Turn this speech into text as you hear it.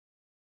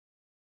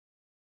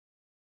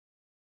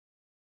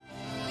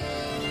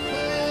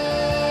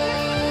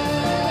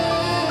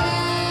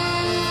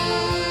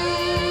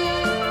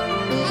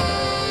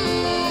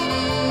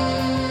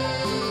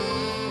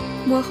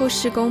末后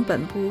事工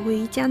本部位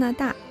于加拿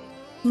大，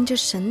因着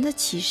神的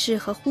启示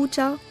和呼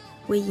召，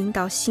为引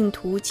导信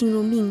徒进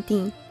入命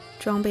定，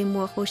装备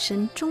末后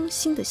神忠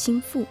心的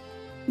心腹，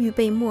预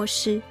备末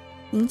世，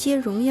迎接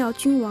荣耀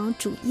君王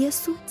主耶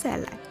稣再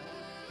来，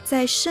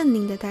在圣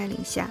灵的带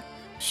领下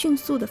迅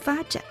速的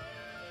发展。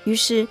于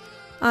是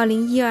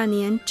2012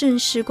年正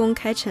式公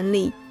开成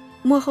立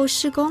末后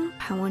事工，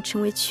盼望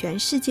成为全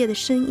世界的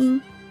声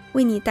音，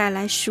为你带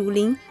来属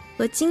灵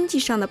和经济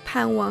上的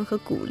盼望和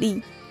鼓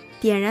励，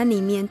点燃里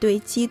面对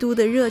基督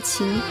的热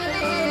情。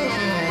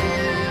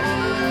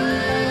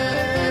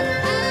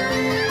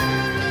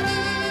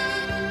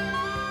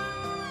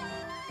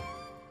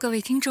各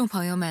位听众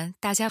朋友们，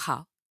大家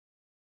好，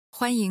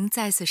欢迎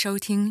再次收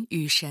听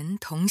与神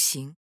同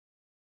行。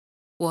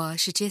我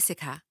是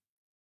Jessica，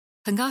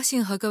 很高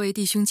兴和各位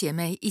弟兄姐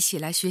妹一起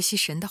来学习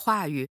神的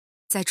话语，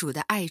在主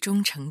的爱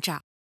中成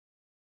长。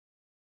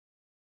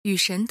与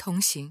神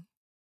同行，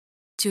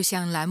就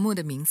像栏目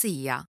的名字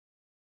一样，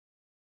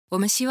我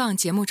们希望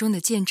节目中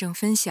的见证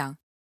分享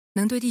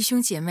能对弟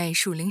兄姐妹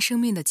属灵生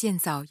命的建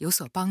造有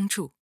所帮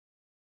助，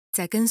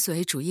在跟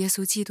随主耶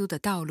稣基督的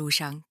道路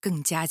上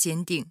更加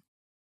坚定。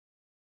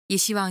也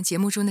希望节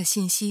目中的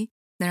信息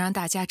能让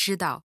大家知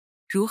道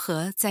如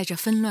何在这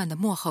纷乱的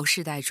末后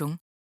世代中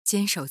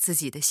坚守自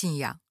己的信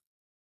仰。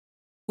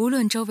无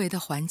论周围的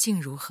环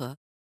境如何，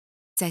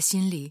在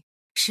心里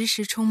时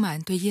时充满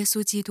对耶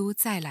稣基督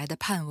再来的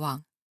盼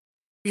望，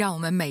让我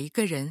们每一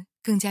个人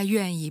更加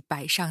愿意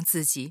摆上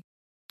自己，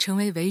成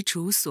为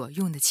主所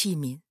用的器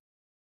皿，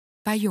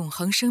把永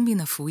恒生命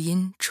的福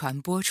音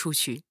传播出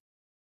去。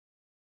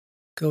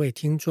各位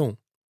听众，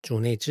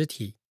主内肢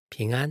体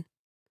平安，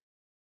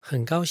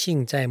很高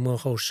兴在末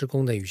后事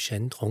工的与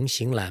神同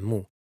行栏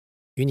目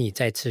与你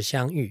再次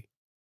相遇。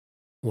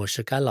我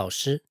是甘老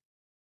师，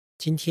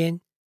今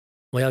天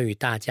我要与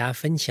大家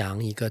分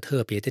享一个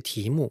特别的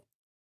题目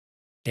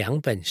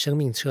，2本生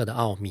命册的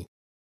奥秘。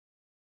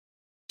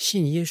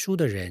信耶稣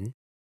的人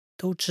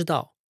都知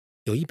道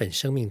有一本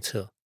生命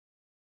册，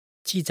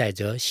记载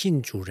着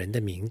信主人的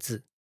名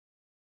字。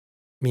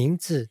名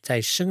字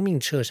在生命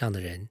册上的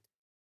人，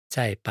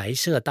在白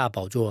色大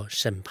宝座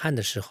审判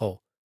的时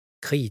候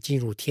可以进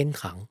入天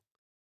堂，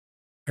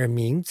而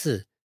名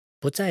字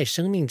不在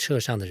生命册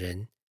上的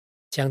人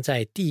将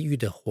在地狱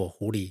的火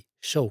湖里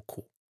受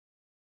苦。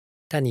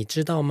但你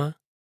知道吗？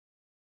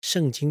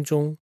圣经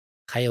中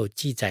还有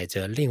记载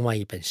着另外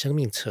一本生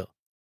命册，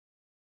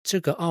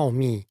这个奥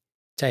秘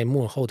在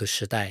末后的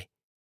时代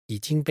已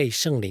经被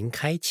圣灵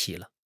开启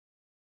了，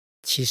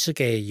启示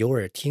给有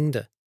耳听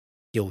的，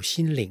有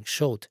心领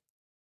受的。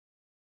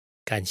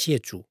感谢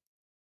主，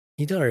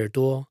你的耳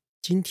朵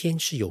今天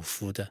是有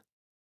福的。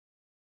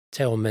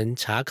在我们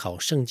查考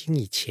圣经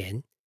以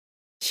前，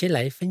先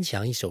来分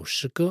享一首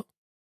诗歌，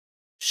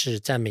是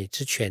赞美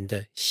之泉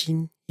的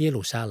新耶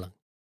路撒冷。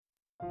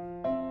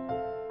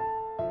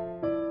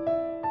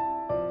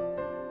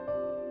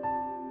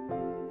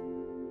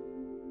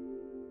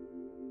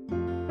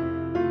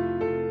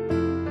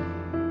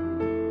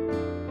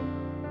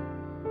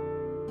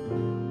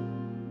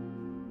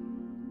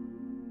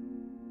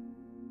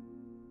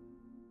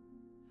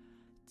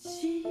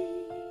期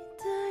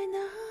待那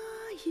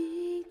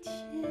一天，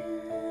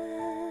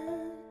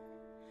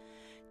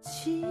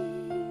亲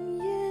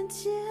眼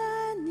见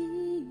你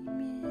面，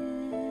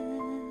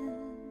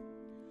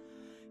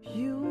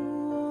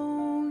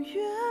永远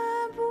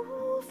不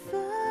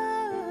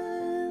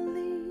分离，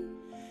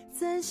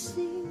在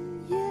新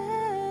耶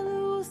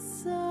路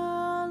撒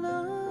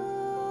冷。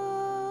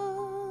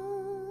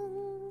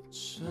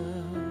城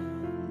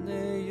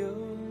内有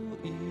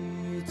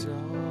一道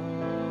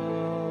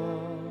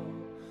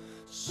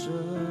生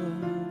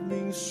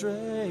命水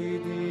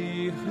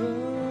的河，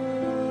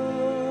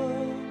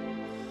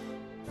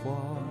黄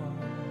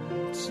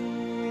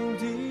金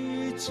的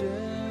街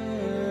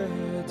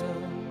道，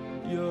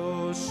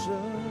有神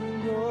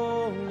荣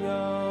耀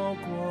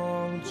光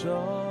照。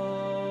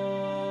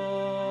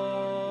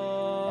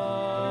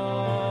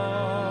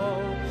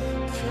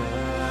看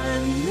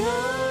那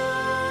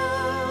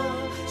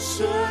神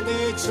的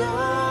帐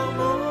幕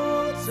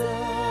在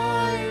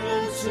人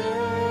间，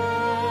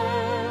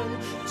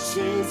亲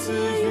自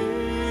与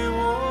我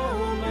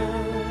们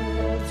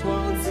同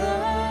在，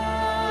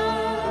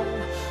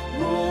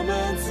我们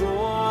做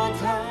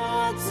他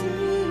子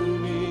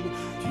民，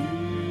与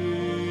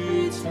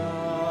他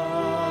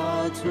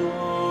同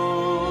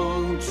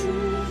住。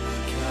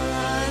看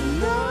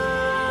那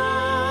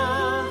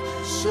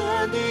神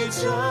的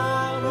帐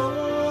幕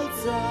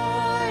在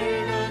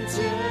人间，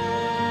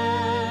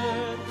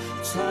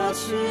擦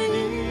去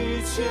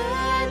一切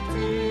的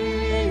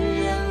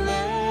眼泪，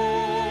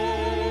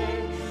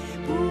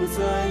不再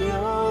有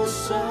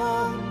伤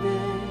悲，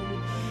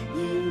因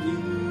一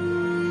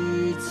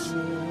切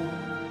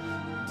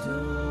都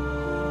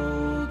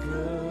更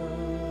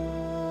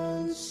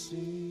新。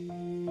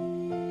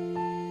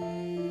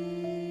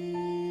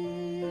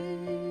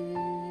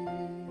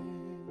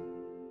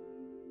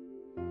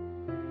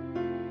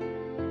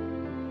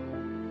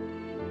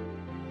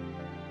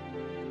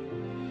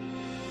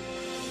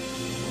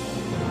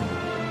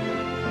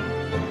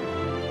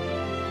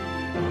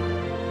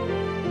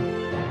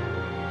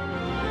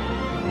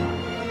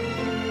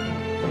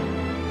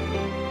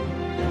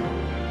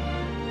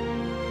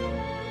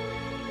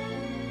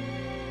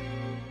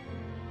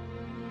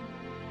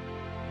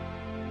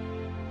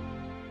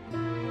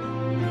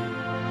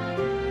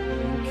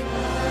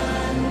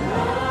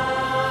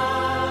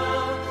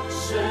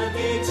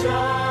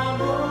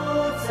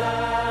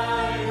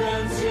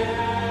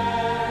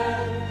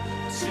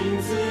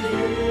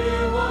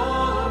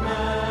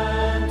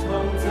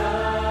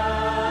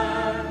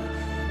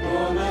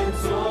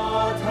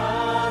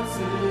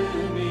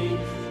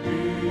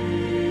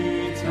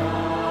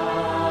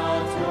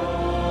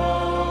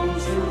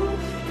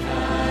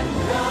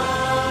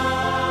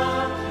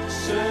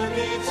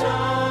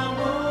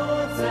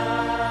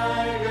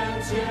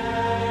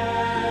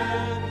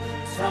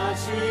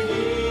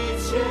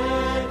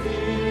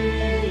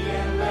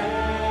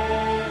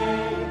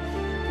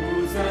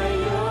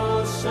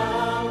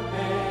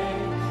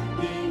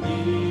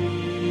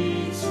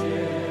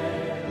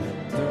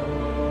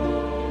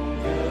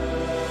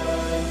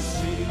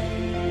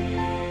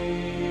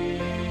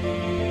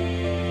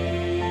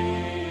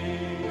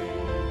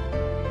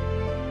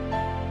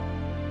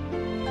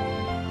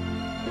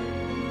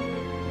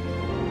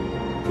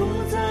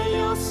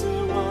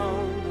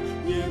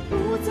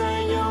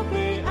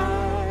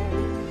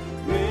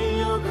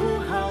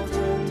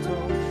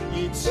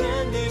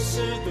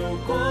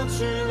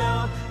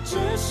这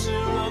是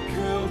我渴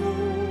慕，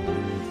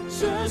这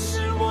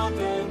是我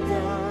等待，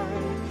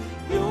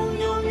永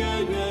永远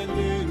远与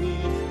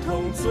你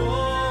同坐。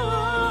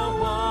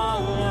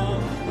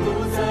不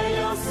再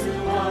有死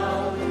亡，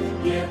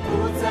也不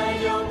再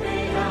有悲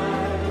哀，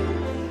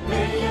没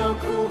有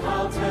哭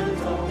嚎疼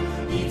痛，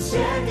一切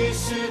的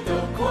事都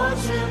过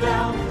去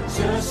了。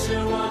这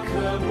是我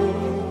渴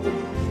慕，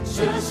这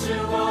是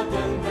我等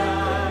待，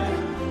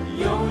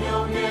永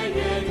永远远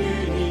与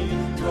你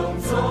同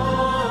坐。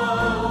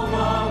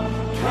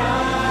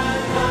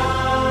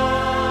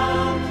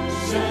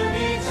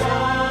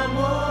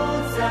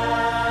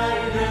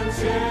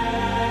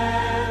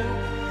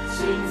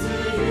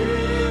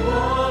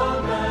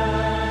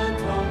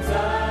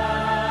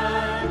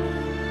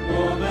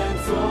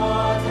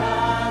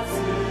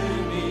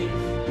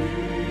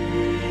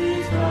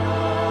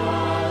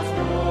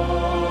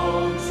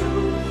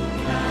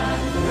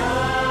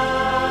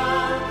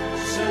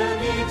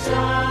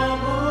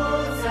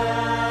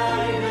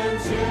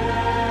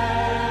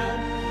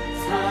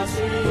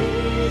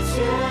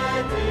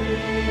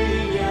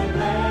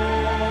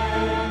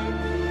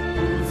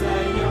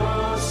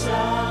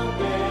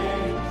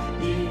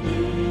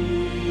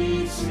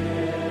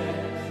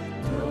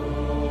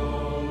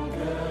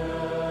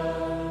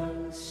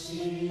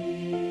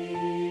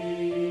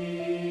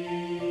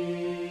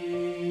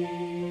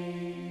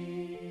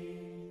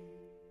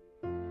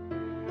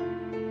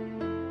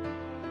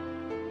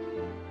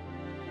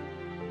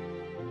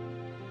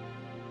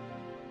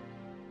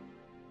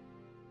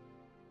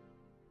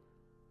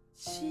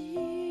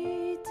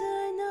期待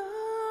那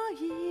一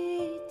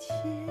天，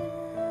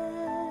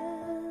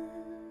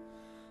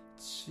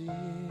亲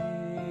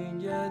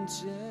眼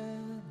见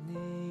你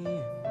面，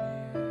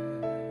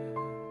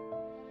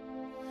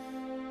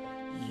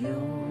永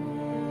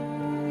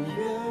远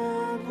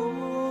不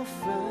分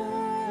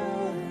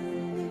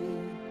离，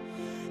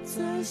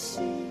在喜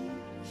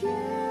悦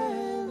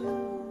路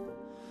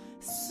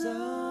上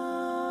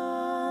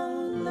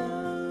了。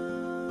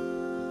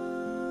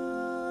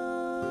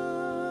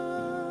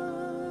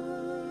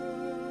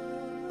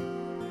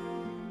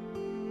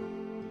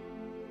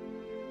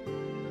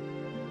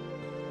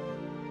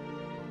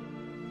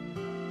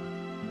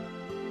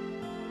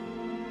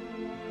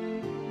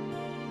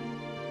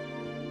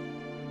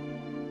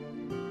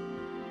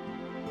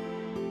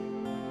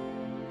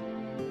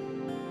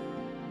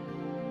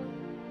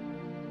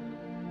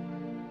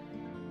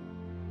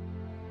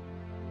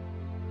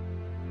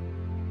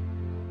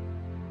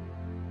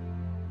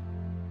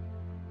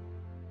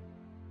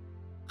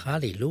哈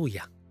利路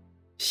亚！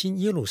新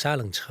耶路撒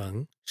冷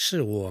城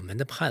是我们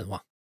的盼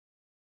望。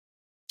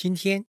今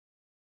天，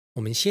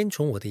我们先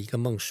从我的一个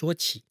梦说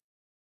起。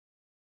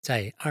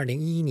在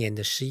2011年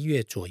的11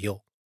月左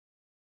右，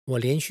我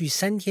连续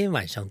3天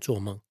晚上做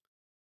梦，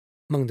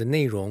梦的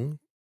内容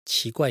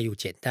奇怪又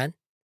简单。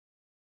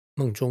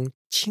梦中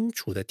清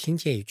楚地听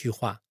见一句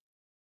话：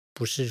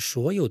不是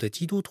所有的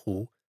基督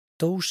徒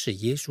都是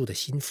耶稣的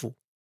心腹。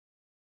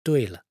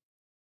对了，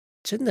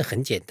真的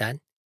很简单，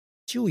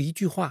就一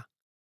句话，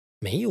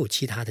没有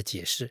其他的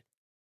解释，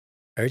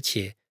而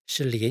且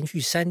是连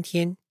续3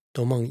天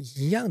都梦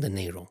一样的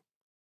内容。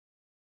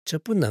这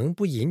不能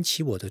不引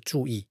起我的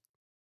注意。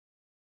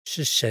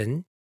是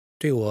神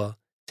对我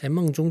在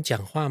梦中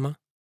讲话吗？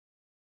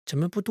怎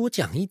么不多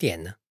讲一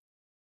点呢？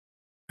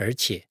而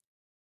且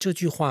这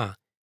句话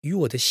与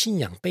我的信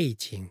仰背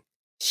景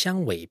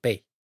相违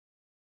背，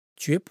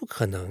绝不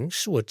可能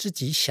是我自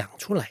己想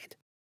出来的。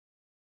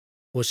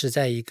我是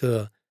在一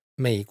个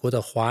美国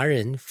的华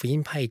人福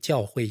音派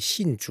教会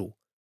信主，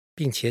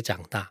并且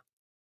长大。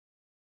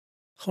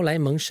后来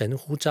蒙神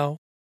呼召，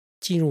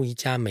进入一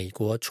家美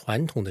国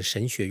传统的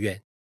神学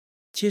院，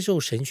接受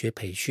神学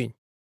培训。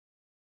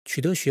取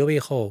得学位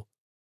后，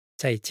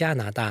在加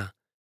拿大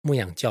牧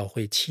养教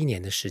会7年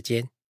的时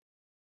间。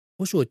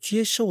我所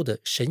接受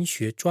的神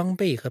学装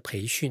备和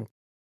培训，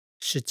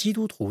是基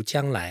督徒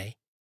将来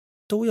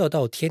都要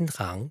到天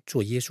堂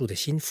做耶稣的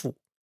心腹，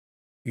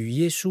与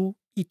耶稣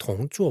一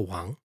同作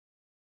王。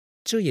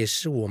这也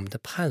是我们的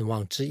盼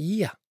望之一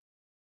呀。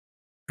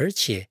而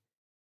且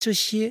这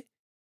些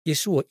也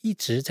是我一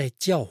直在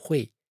教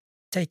会、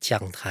在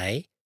讲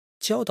台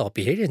教导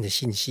别人的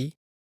信息。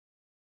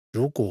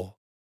如果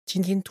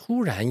今天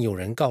突然有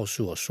人告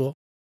诉我说，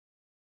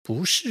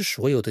不是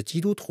所有的基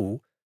督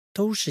徒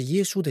都是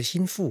耶稣的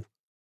心腹，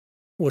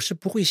我是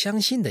不会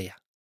相信的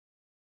呀。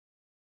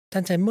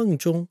但在梦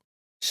中，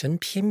神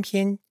偏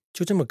偏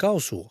就这么告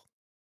诉我，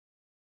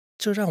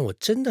这让我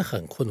真的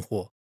很困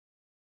惑，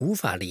无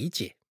法理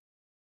解。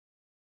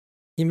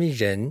因为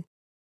人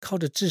靠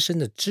着自身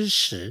的知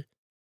识、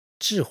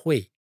智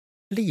慧、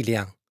力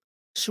量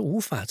是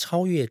无法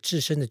超越自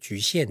身的局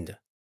限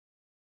的，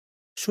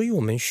所以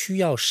我们需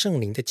要圣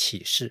灵的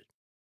启示。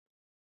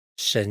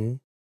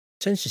神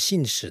真是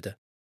信实的，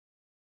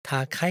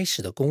他开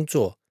始的工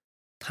作，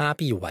他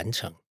必完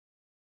成。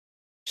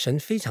神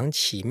非常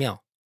奇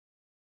妙，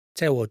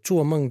在我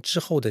做梦之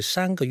后的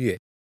3个月，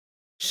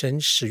神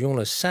使用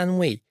了3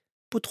位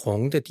不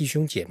同的弟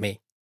兄姐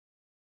妹，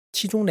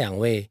其中2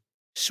位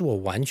是我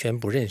完全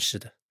不认识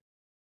的，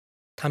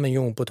他们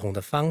用不同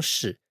的方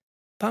式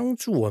帮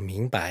助我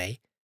明白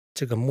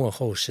这个末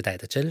后时代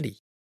的真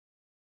理，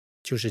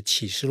就是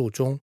启示录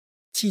中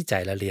记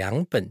载了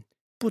2本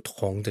不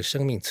同的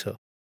生命册，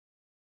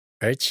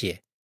而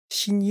且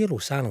新耶路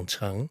撒冷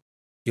城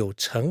有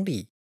城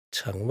里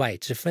城外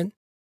之分。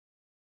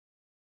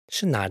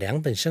是哪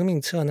2本生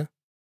命册呢？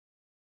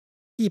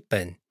一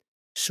本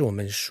是我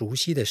们熟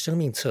悉的生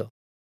命册，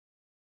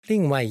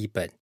另外一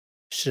本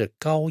是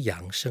羔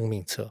羊生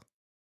命册。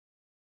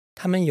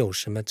它们有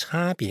什么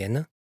差别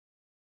呢？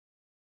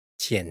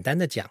简单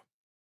的讲，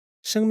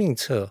生命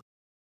册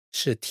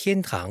是天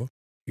堂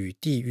与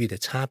地狱的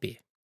差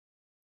别，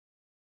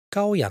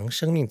羔羊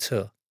生命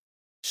册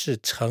是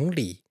城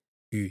里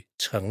与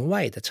城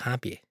外的差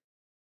别。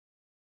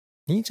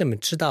你怎么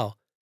知道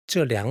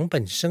这2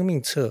本生命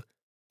册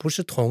不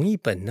是同一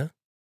本呢？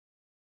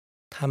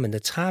它们的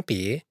差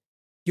别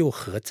又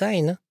何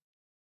在呢？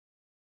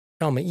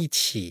让我们一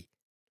起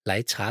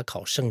来查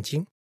考圣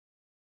经。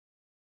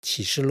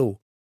启示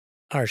录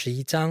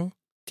21章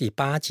第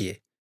8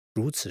节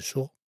如此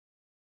说：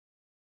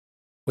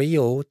唯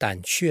有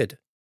胆怯的、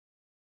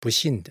不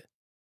信的、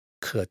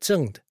可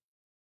憎的、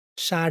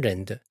杀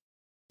人的、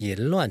淫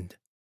乱的、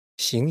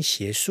行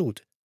邪术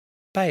的、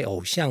拜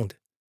偶像的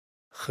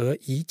和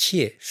一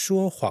切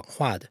说谎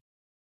话的，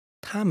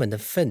他们的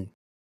份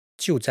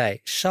就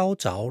在烧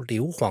着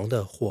硫磺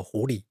的火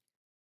湖里。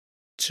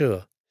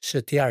这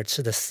是第2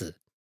次的死。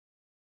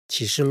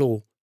启示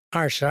录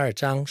22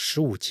章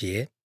15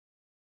节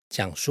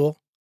讲说，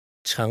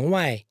城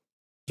外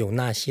有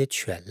那些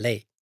犬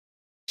类、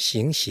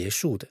行邪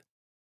术的、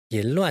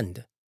淫乱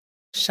的、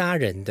杀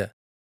人的、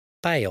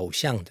拜偶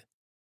像的，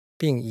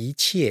并一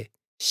切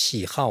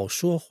喜好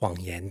说谎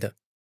言的、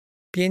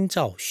编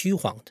造虚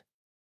谎的。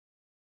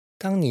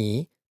当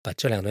你把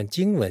这2段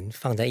经文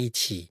放在一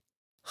起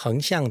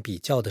横向比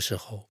较的时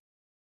候，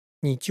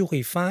你就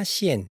会发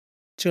现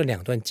这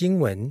2段经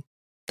文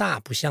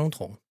大不相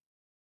同。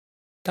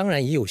当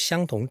然也有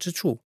相同之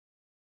处。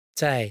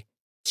在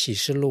启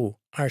示录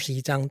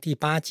21章第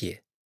8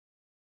节，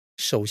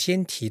首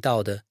先提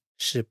到的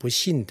是不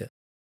信的、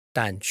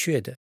胆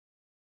怯的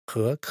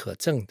和可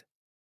憎的，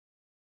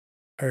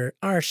而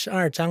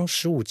22章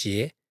15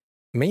节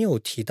没有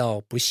提到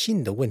不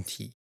信的问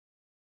题。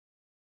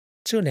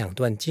这2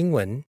段经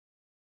文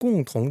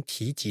共同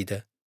提及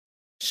的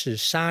是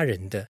杀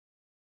人的、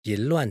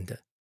淫乱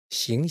的、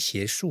行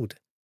邪术的、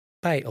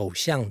拜偶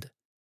像的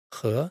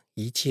和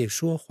一切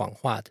说谎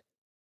话的，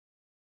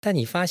但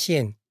你发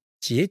现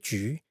结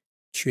局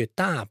却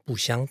大不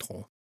相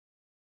同。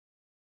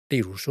例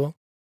如说，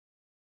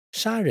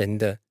杀人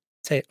的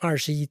在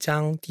21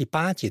章第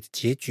8节的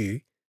结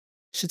局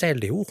是在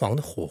硫磺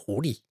的火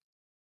湖里，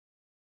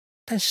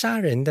但杀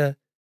人的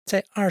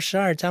在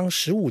22章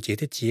15节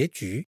的结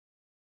局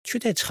却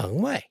在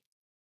城外，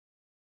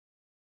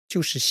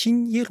就是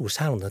新耶路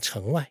撒冷的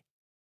城外。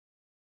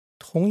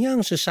同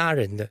样是杀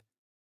人的，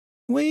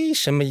为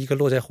什么一个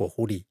落在火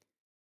湖里，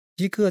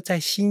一个在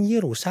新耶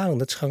路撒冷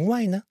的城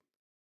外呢？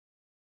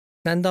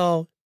难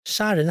道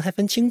杀人还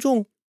分轻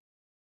重？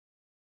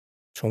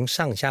从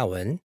上下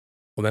文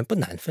我们不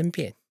难分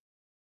辨，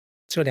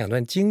这2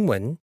段经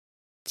文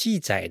记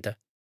载的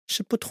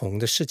是不同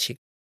的事情，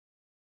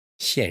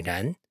显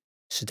然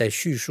是在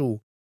叙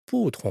述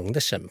不同的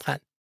审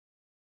判。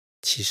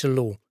启示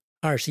录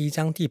21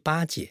章第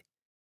8节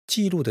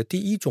记录的第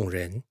一种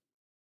人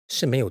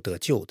是没有得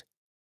救的，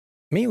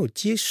没有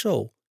接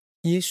受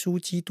耶稣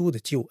基督的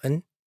救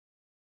恩。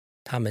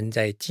他们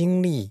在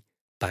经历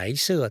白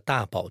色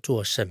大宝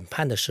座审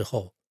判的时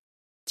候，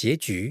结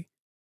局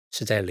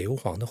是在硫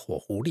磺的火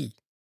湖里。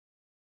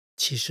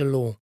启示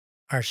录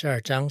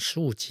22章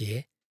15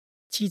节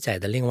记载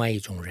的另外一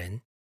种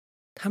人，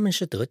他们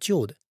是得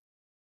救的，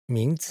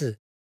名字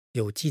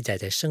有记载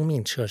在生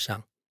命册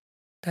上，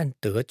但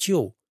得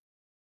救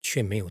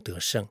却没有得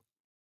胜，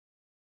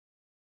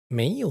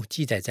没有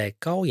记载在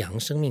羔羊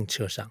生命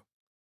册上，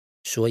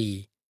所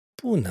以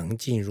不能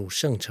进入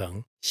圣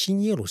城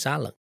新耶路撒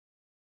冷，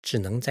只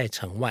能在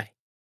城外。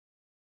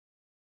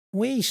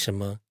为什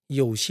么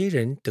有些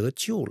人得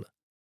救了，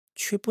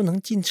却不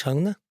能进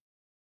城呢？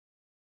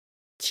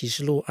启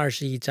示录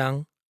21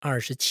章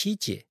27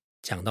节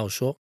讲到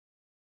说，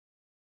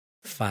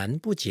凡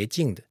不洁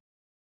净的，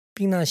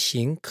并那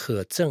行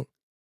可憎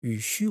与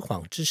虚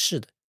谎之事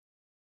的，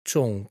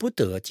总不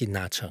得进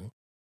那城，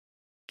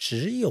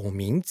只有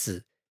名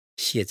字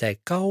写在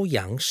羔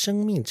羊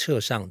生命册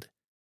上的，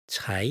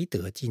才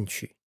得进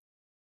去。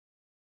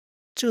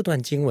这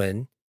段经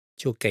文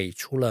就给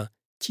出了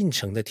进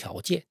城的条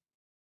件，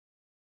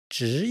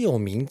只有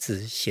名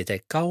字写在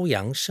羔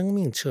羊生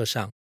命册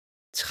上，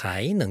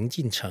才能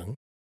进城。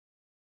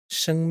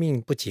生命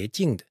不洁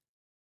净的，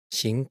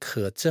行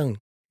可憎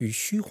与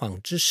虚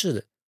谎之事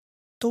的，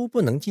都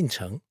不能进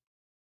城。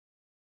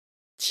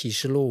启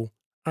示录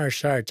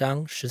22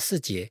章14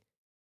节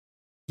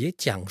也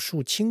讲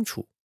述清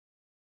楚，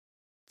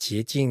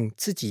洁净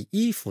自己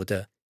衣服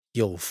的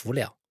有福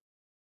了，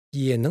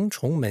也能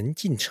从门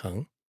进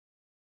城。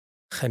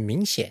很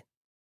明显，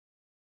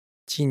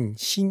进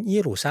新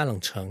耶路撒冷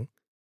城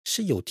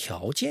是有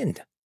条件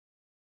的。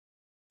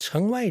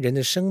城外人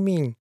的生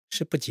命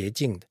是不洁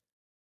净的，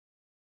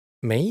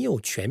没有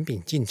权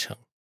柄进城。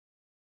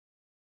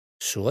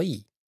所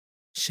以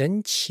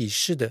神启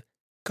示的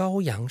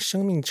羔羊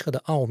生命册的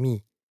奥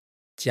秘，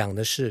讲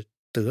的是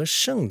得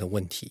胜的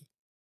问题，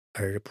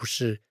而不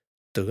是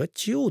得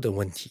救的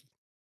问题。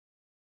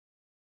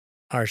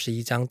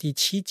21章第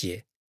7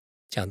节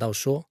讲到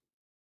说，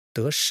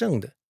得胜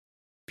的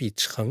必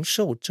承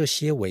受这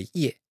些为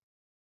业，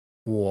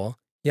我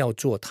要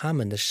做他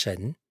们的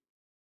神，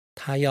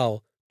他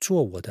要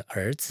做我的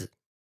儿子。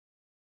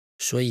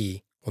所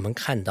以我们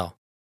看到，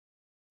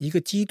一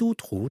个基督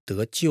徒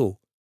得救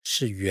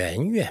是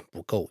远远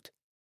不够的，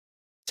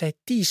在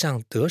地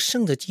上得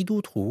胜的基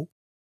督徒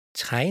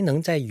才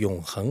能在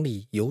永恒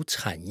里有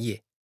产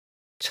业，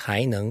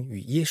才能与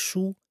耶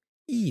稣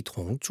一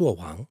同作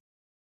王，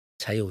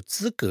才有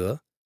资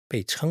格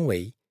被称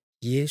为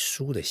耶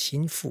稣的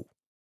心腹，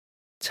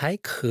才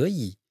可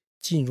以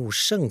进入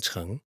圣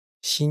城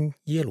新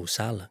耶路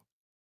撒冷。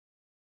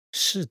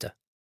是的，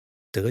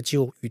得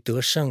救与得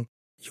胜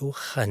有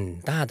很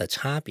大的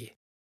差别。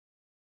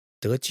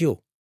得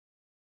救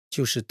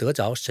就是得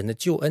着神的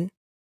救恩，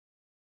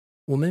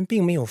我们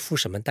并没有付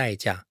什么代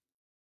价，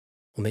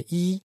我们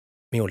一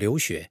没有流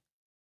血，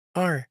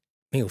二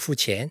没有付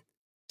钱，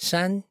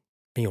三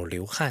没有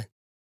流汗，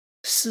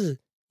四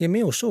也没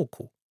有受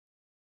苦。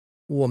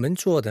我们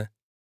做的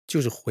就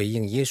是回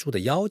应耶稣的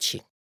邀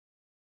请，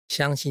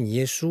相信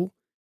耶稣，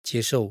接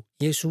受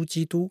耶稣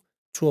基督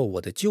做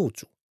我的救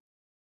主，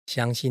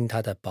相信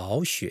他的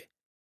宝血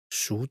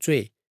赎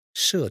罪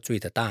赦罪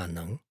的大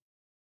能。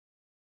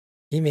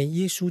因为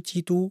耶稣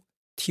基督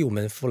替我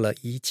们付了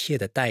一切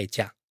的代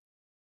价。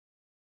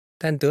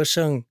但得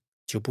胜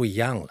就不一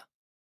样了，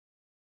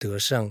得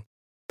胜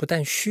不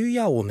但需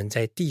要我们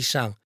在地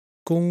上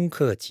攻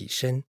克己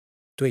身，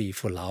对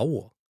付老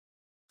我，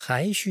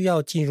还需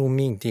要进入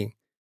命定，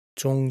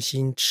忠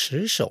心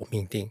持守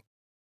命定，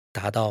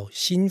达到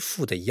心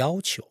腹的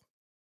要求，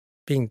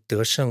并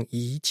得胜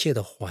一切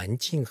的环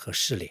境和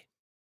试炼。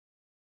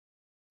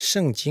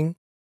圣经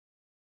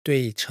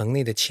对城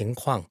内的情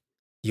况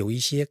有一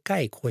些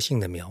概括性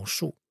的描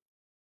述，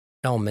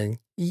让我们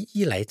一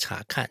一来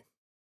查看。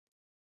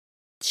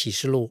启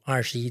示录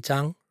21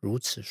章如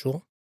此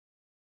说，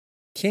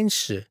天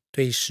使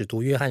对使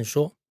徒约翰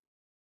说，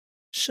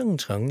圣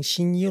城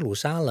新耶路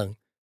撒冷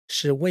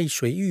是为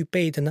谁预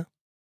备的呢？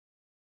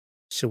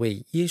是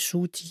为耶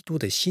稣基督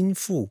的心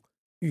腹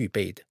预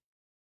备的。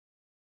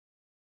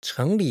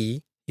城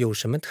里有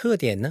什么特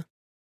点呢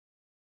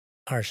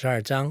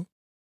？22章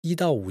1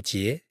到5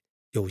节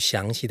有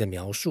详细的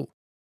描述。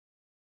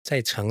在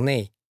城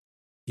内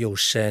有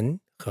神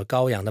和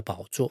羔羊的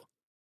宝座，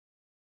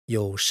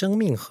有生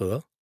命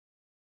河，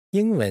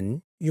英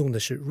文用的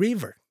是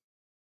river。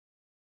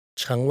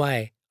 城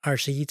外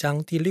21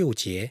章第6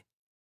节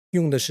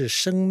用的是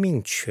生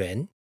命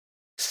泉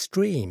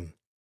stream。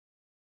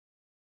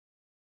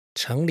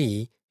 城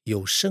里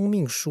有生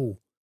命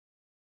树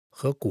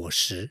和果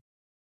实，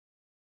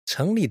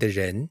城里的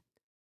人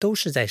都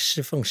是在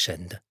侍奉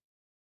神的，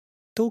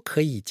都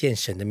可以见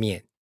神的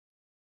面，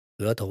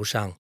额头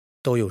上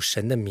都有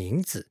神的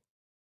名字，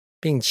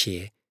并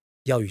且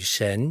要与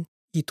神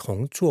一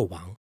同作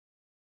王。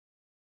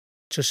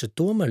这是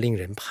多么令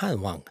人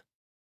盼望啊！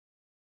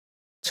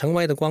城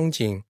外的光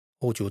景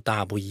就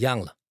大不一样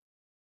了，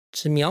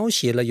只描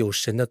写了有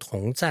神的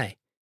同在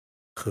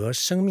和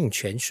生命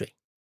泉水，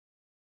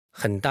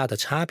很大的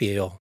差别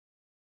哟。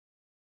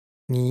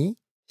你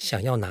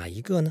想要哪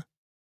一个呢？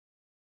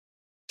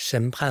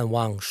神盼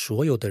望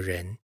所有的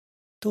人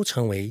都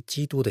成为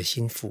基督的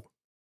心腹。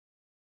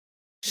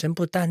神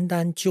不单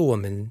单救我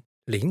们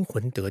灵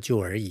魂得救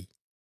而已，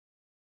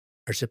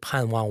而是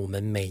盼望我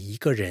们每一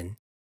个人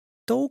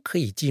都可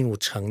以进入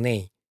城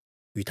内，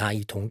与他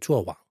一同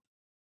作王，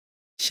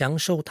享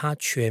受他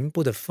全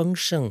部的丰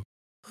盛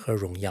和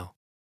荣耀。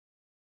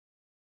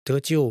得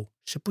救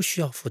是不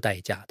需要付代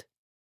价的，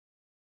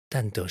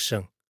但得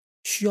胜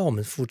需要我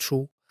们付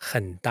出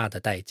很大的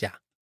代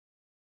价。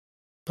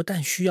不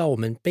但需要我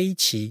们背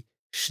起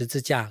十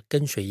字架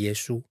跟随耶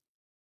稣，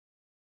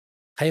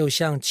还有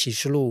像启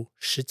示录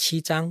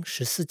17章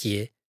14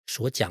节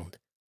所讲的，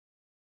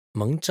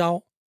蒙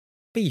召、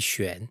被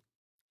选、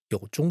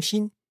有忠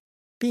心，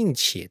并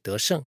且得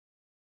胜。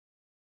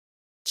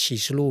启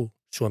示录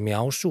所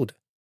描述的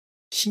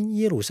新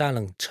耶路撒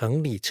冷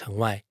城里城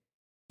外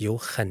有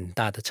很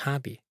大的差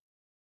别，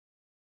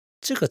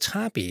这个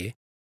差别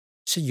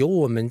是由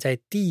我们在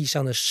地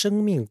上的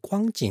生命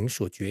光景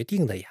所决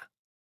定的呀，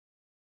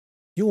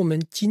由我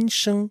们今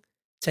生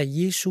在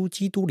耶稣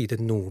基督里的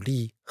努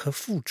力和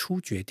付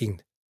出决定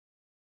的。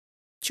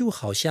就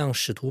好像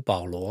使徒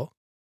保罗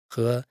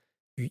和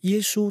与耶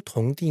稣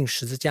同定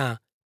十字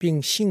架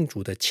并信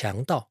主的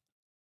强盗，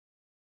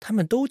他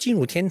们都进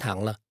入天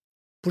堂了，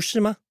不是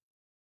吗？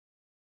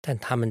但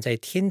他们在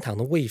天堂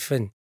的位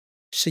分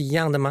是一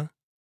样的吗？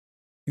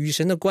与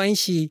神的关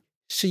系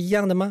是一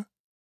样的吗？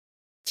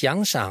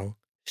奖赏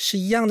是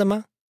一样的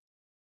吗？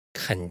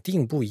肯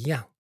定不一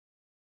样，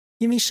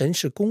因为神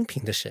是公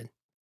平的神。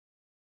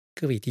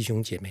各位弟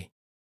兄姐妹，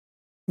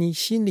你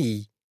心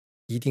里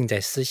一定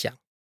在思想，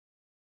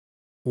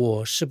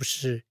我是不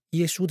是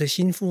耶稣的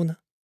心腹呢？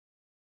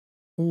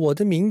我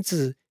的名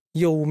字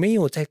有没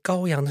有在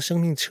羔羊的生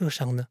命册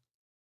上呢？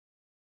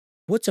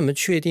我怎么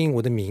确定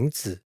我的名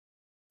字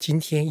今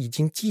天已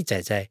经记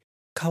载在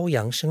羔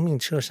羊生命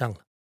册上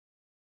了？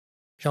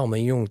让我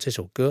们用这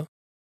首歌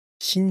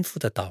心腹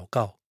的祷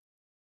告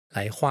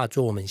来化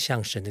作我们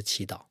向神的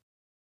祈祷。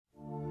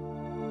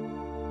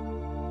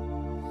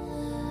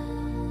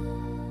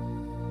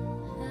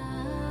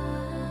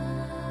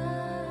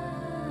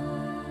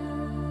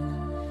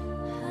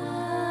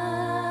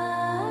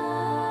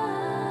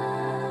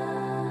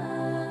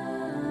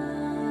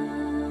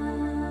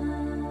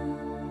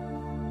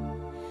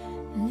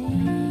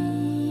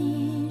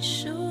你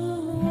属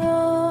我，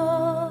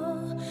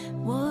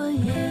我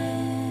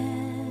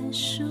也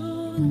属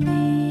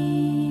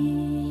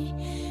你，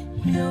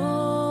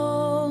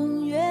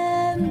永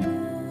远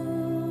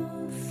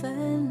不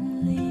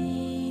分离。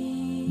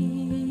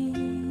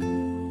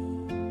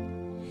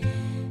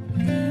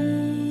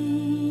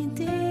你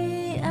的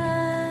爱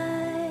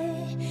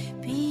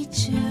比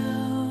酒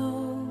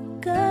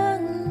更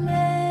美，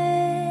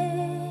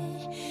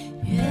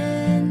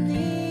愿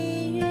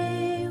你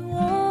与我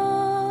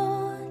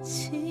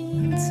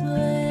亲嘴。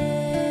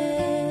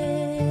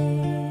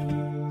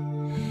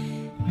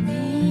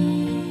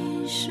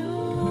你属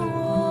我，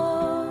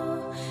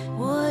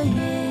我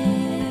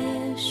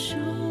也属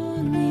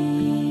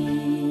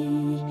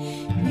你，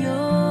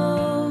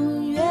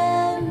永远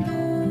不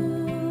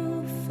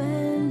分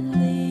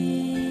离。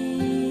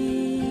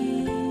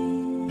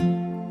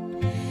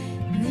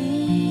你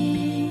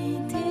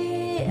的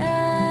爱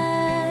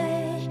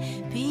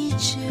比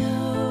酒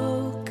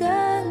更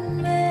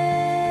美，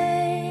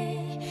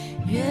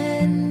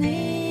愿你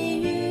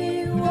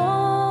与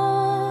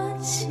我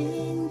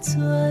亲嘴。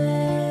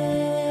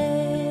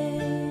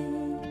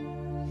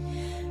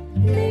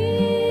你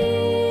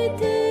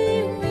的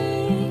名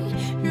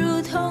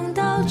如同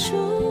倒出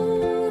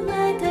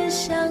来的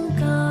香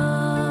膏，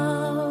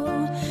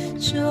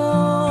众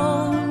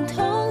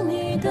童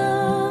女都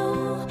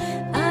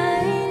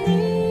爱你，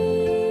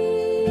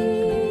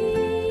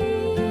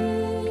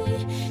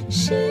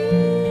吸引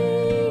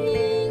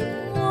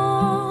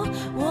我，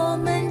我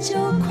们就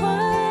快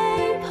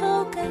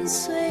跑跟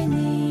随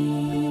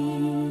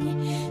你，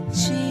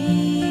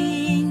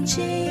紧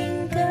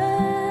紧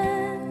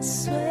跟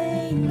随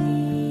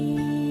你。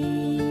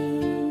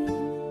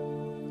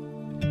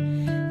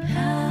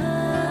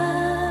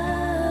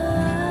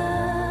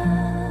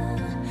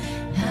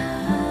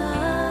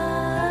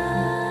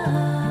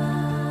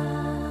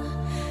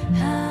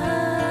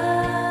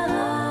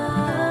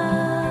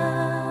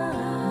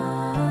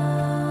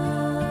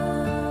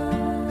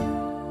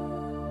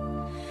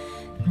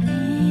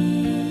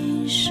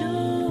你属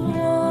我，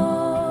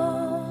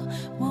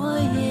我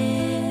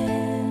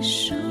也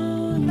属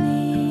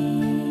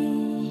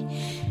你，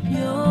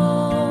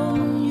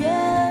永远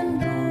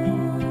不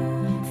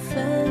分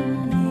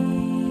离。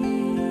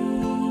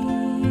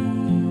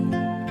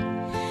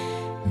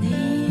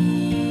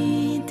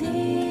你的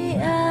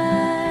爱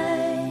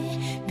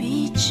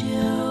比酒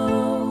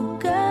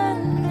更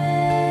美，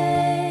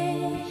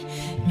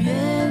愿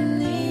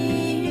你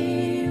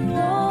与我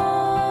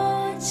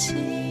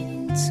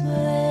亲嘴。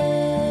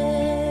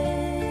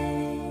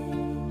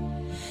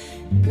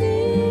你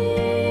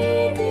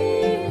的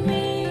名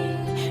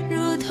如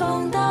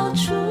同倒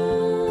出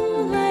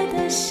来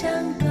的香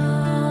膏，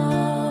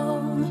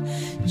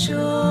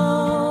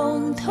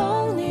众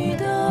童女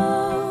都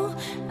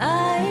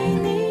爱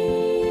你，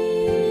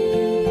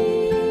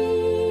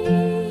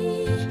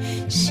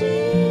吸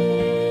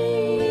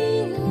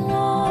引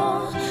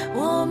我，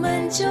我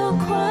们就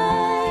快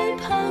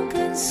跑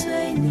跟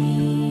随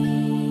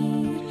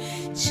你，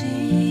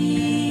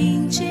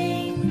紧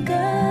紧跟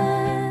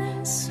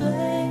随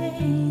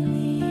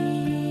你。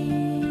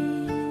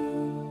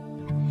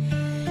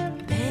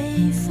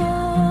北风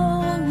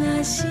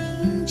啊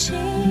兴起，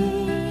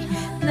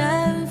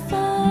南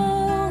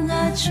风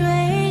啊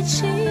吹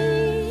起，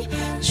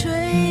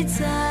吹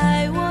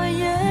在我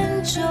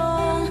眼中，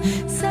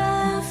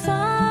散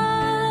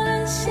发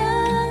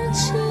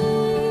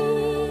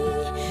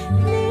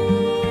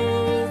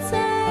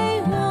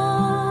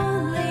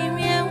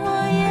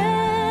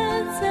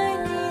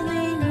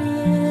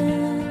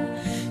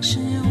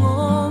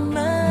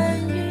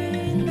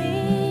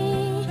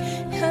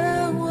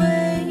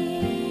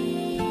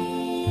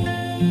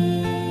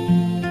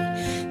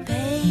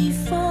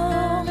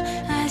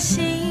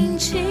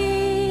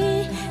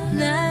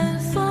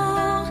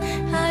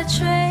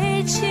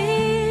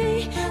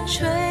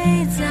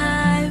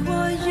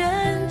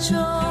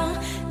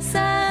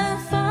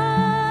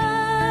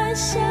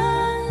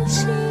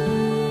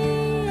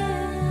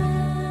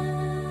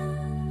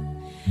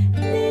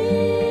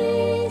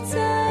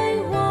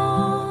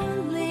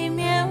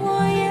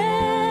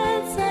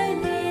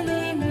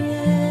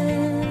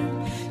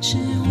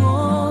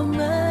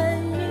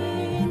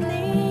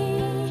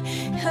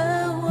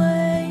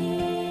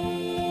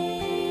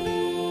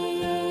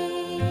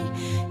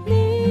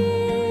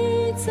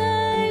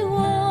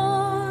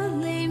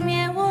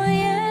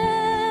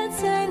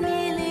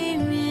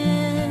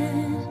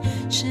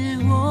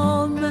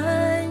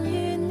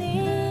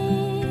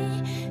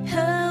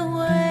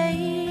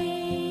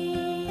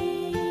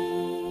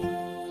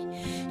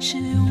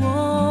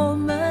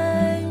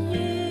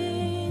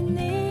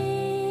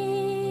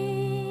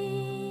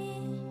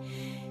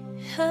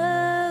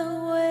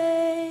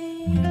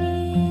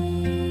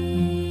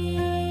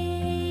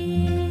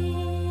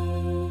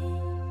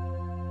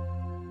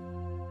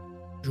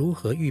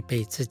何预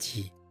备自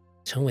己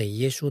成为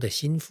耶稣的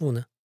心腹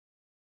呢？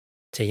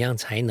怎样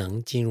才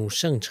能进入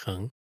圣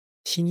城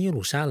新耶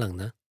路撒冷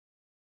呢？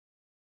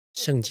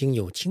圣经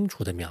有清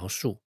楚的描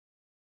述。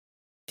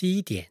第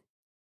一点，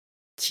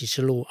启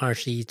示录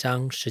21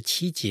章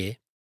17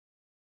节，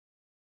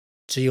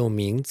只有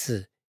名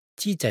字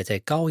记载在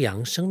羔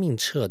羊生命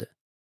册的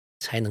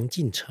才能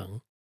进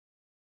城。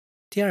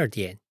第二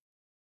点，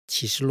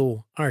启示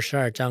录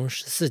22章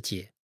14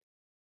节，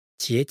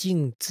洁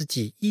净自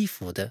己衣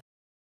服的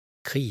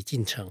可以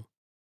进城。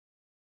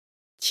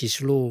启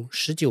示录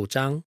19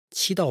章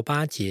7到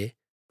8节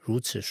如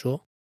此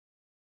说，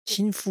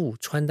新妇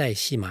穿戴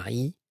细麻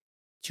衣，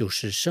就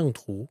是圣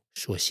徒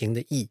所行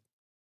的义。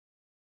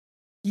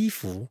衣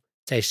服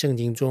在圣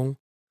经中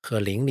和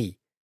灵里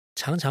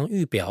常常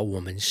预表我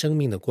们生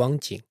命的光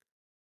景，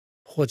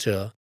或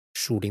者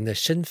属灵的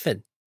身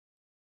份，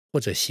或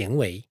者行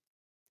为。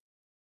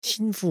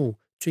新妇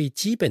最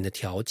基本的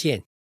条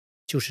件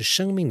就是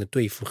生命的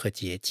对付和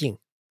洁净，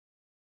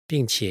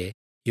并且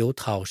有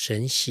讨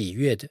神喜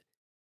悦的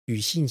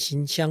与信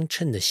心相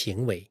称的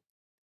行为。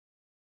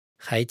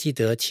还记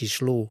得启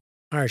示录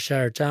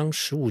22章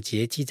15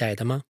节记载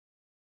的吗？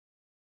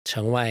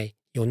城外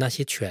有那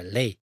些犬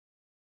类，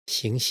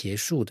行邪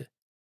术的，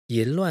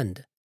淫乱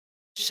的，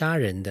杀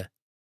人的，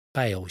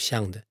拜偶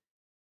像的，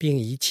并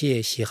一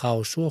切喜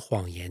好说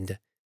谎言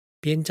的，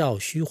编造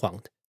虚谎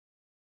的。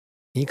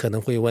你可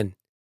能会问，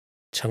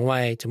城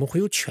外怎么会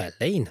有犬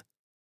类呢？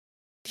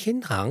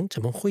天堂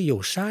怎么会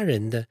有杀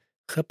人的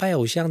和拜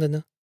偶像的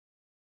呢？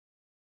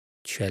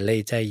犬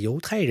类在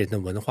犹太人的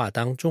文化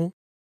当中，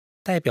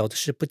代表的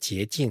是不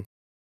洁净、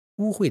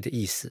污秽的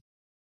意思。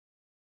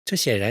这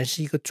显然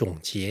是一个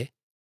总结。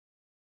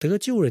得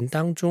救人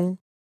当中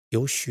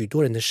有许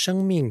多人的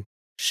生命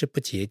是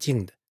不洁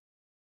净的，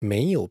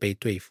没有被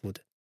对付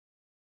的。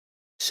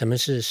什么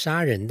是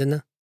杀人的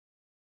呢？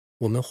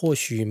我们或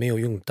许没有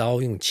用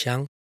刀用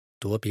枪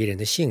夺别人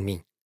的性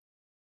命，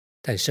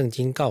但圣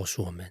经告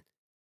诉我们，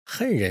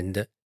恨人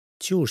的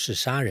就是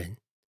杀人。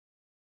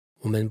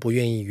我们不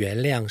愿意原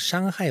谅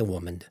伤害我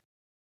们的，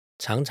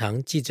常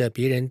常记着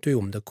别人对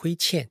我们的亏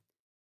欠，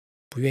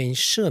不愿意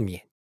赦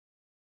免。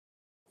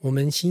我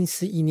们心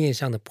思意念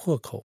上的破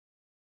口，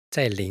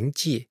在灵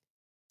界，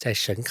在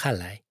神看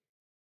来，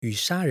与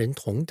杀人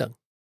同等。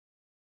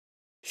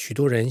许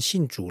多人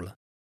信主了，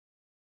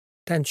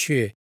但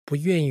却不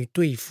愿意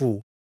对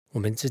付我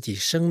们自己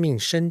生命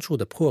深处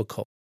的破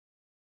口。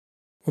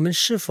我们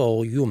是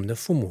否与我们的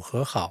父母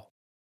和好，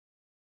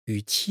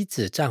与妻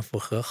子丈夫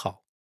和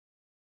好，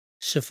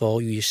是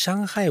否与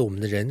伤害我们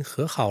的人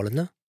和好了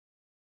呢？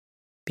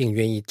并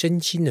愿意真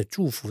心的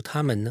祝福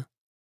他们呢？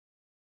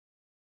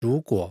如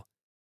果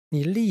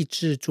你立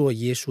志做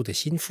耶稣的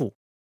心腹，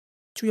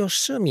就要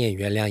赦免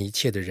原谅一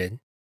切的人，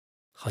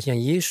好像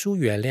耶稣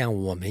原谅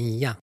我们一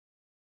样，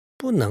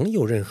不能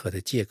有任何的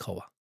借口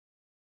啊。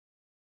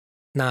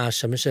那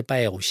什么是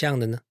拜偶像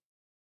的呢？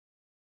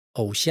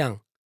偶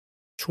像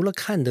除了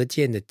看得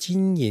见的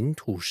金银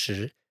土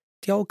石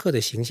雕刻的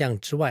形象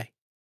之外，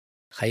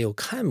还有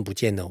看不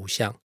见的偶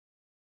像，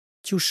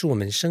就是我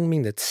们生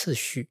命的次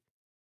序。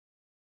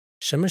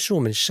什么是我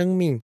们生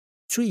命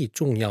最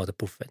重要的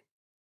部分？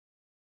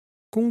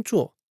工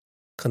作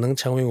可能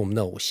成为我们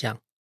的偶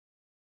像，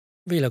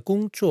为了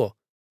工作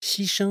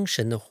牺牲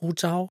神的呼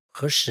召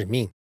和使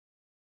命。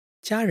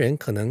家人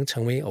可能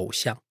成为偶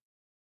像，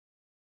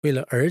为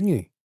了儿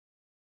女，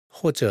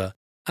或者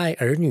爱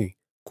儿女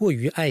过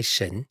于爱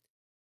神，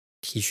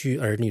体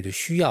恤儿女的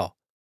需要，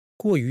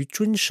过于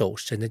遵守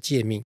神的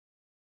诫命。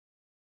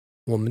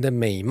我们的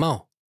美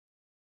貌、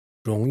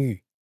荣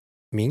誉、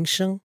名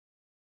声、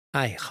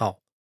爱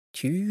好、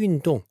体育运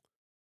动，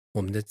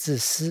我们的自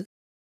私、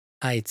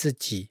爱自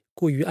己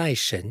过于爱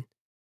神，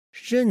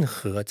任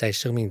何在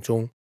生命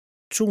中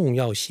重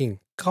要性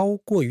高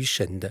过于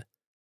神的，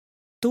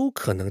都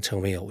可能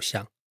成为偶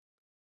像。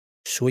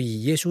所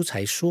以耶稣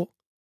才说，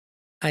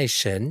爱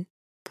神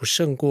不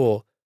胜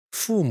过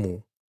父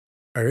母、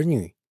儿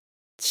女、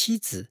妻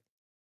子、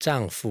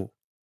丈夫、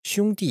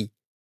兄弟、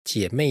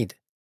姐妹的，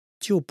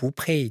就不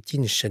配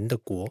进神的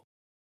国。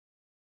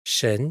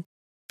神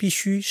必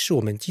须是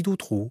我们基督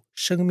徒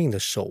生命的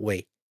首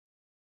位，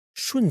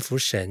顺服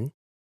神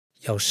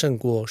要胜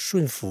过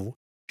顺服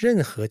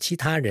任何其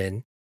他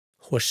人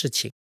或事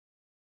情。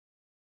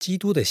基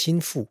督的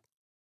心腹，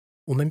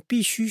我们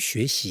必须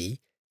学习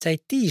在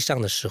地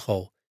上的时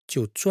候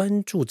就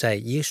专注在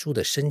耶稣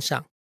的身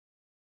上，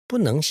不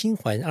能心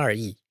怀二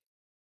意。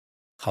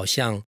好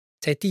像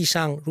在地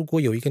上如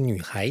果有一个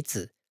女孩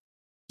子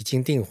已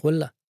经订婚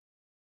了，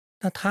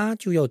那她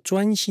就要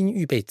专心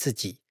预备自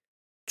己，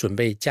准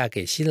备嫁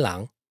给新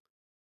郎，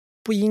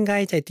不应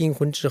该在订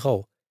婚之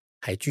后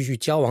还继续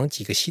交往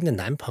几个新的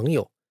男朋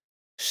友，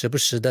时不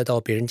时的到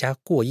别人家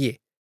过夜，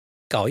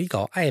搞一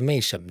搞暧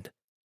昧什么的，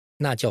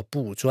那叫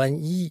不专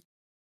一。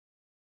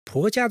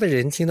婆家的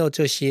人听到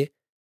这些，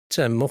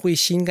怎么会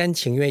心甘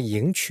情愿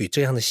迎娶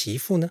这样的媳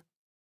妇呢？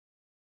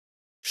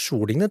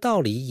属灵的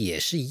道理也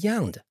是一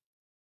样的。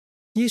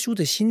耶稣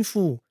的心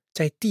腹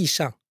在地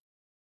上，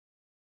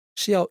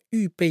是要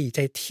预备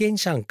在天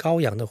上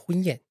羔羊的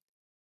婚宴。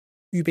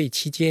预备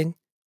期间，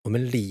我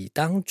们理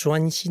当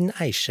专心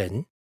爱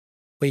神，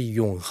为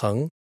永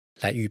恒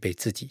来预备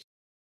自己，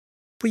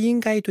不应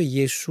该对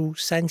耶稣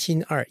三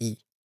心二意。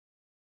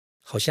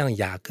好像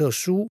雅各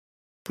书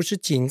不是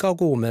警告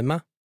过我们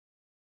吗？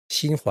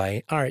心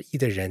怀二意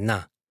的人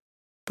呐，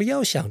不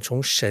要想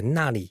从神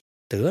那里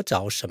得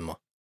着什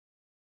么。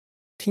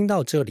听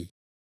到这里，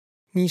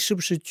你是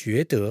不是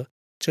觉得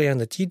这样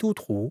的基督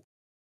徒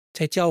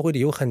在教会里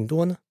有很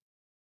多呢？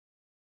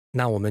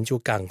那我们就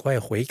赶快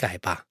悔改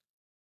吧，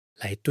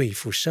来对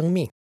付生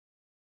命。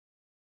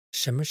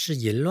什么是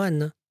淫乱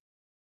呢？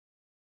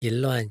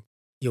淫乱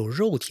有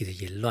肉体的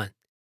淫乱，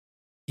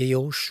也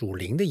有属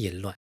灵的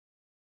淫乱。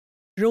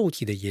肉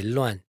体的淫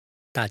乱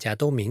大家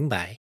都明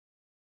白，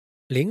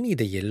灵里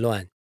的淫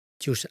乱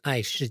就是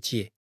爱世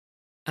界、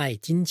爱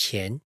金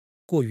钱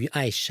过于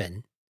爱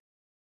神。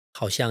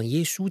好像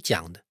耶稣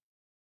讲的，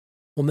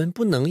我们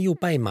不能又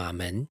拜马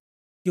门，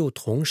又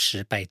同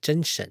时拜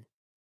真神。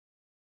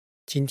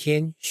今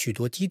天许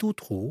多基督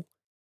徒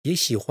也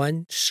喜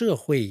欢社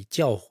会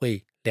教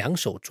会两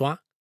手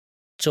抓，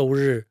周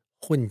日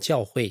混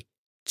教会，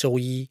周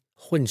一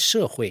混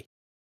社会，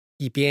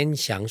一边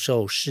享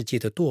受世界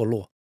的堕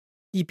落，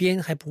一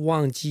边还不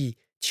忘记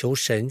求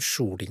神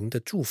属灵的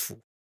祝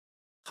福，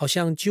好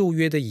像旧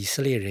约的以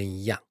色列人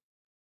一样。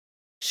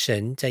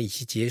神在以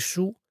西结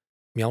书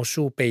描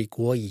述北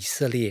国以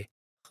色列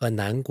和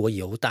南国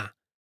犹大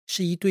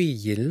是一对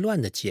淫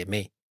乱的姐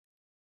妹，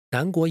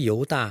南国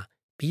犹大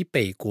比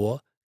北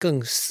国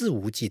更肆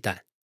无忌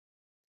惮。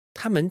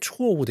他们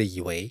错误地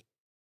以为，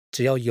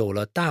只要有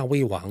了大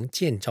卫王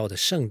建造的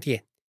圣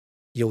殿，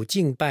有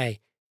敬拜，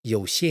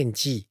有献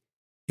祭，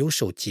有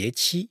守节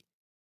期，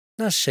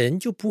那神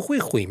就不会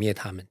毁灭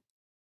他们。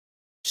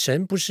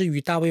神不是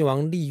与大卫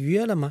王立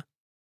约了吗？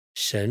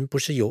神不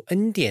是有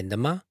恩典的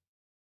吗？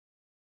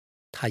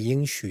他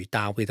应许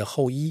大卫的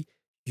后裔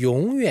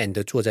永远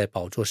地坐在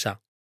宝座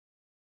上。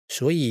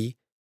所以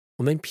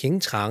我们平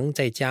常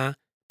在家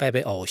拜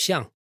拜偶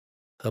像，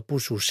和不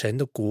属神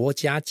的国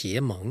家结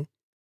盟，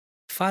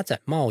发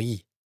展贸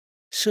易，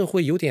社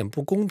会有点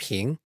不公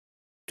平，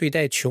对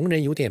待穷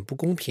人有点不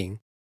公平，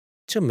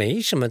这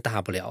没什么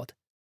大不了的，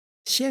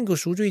献个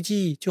赎罪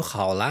祭就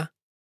好啦，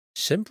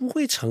神不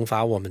会惩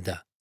罚我们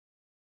的。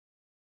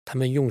他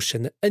们用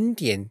神的恩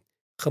典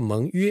和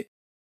盟约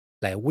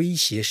来威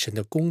胁神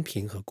的公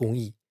平和公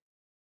义，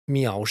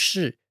藐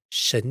视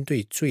神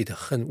对罪的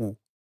恨恶，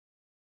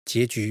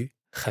结局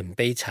很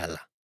悲惨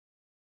了。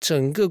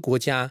整个国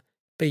家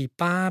被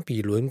巴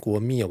比伦国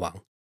灭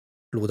亡，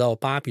掳到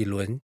巴比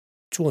伦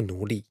做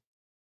奴隶。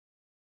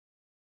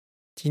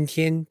今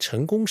天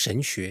成功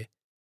神学、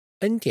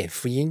恩典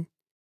福音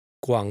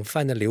广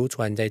泛地流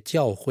传在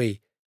教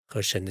会和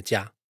神的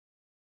家。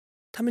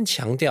他们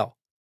强调，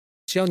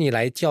只要你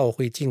来教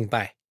会敬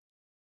拜，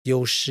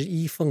有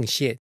11奉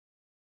献，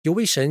有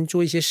为神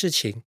做一些事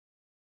情，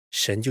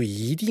神就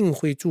一定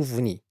会祝福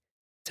你，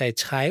在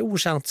财务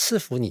上赐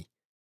福你，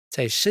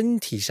在身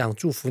体上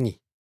祝福你，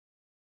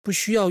不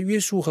需要约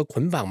束和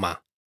捆绑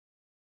吗？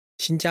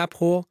新加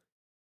坡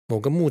某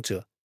个牧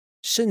者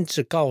甚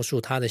至告诉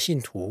他的信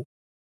徒，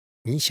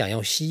你想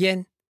要吸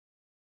烟，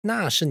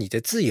那是你的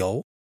自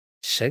由，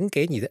神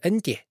给你的恩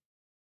典，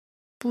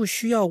不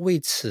需要为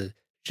此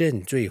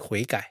认罪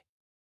悔改。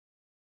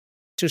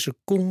这是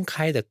公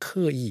开的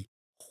刻意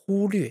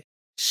忽略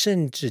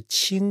甚至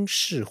轻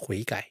视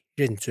悔改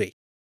认罪，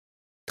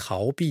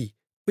逃避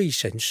为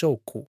神受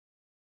苦，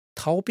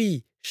逃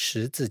避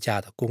十字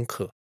架的功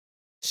课，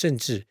甚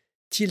至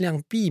尽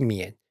量避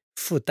免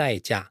付代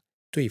价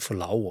对付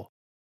老我。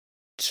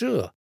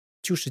这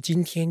就是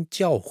今天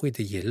教会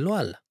的淫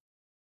乱了。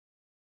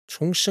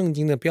从圣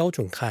经的标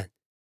准看，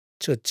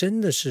这真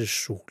的是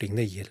属灵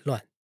的淫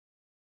乱，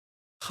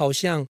好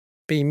像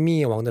被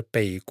灭亡的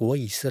北国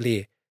以色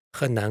列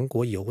和南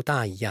国犹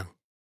大一样。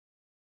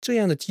这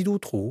样的基督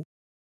徒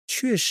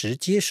确实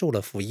接受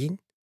了福音，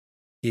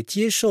也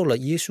接受了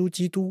耶稣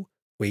基督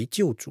为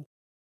救主，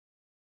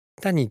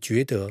但你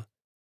觉得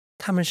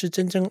他们是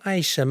真正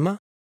爱神吗？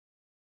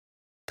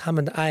他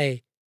们的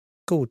爱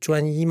够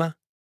专一吗？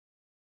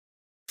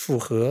符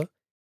合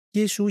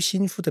耶稣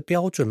心腹的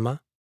标准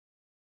吗？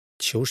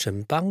求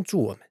神帮助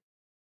我们，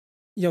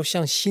要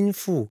像心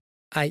腹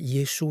爱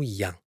耶稣一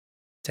样，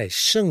在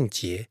圣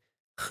洁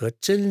和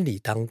真理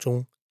当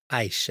中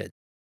爱神。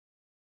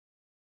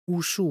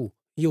巫术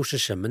又是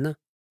什么呢？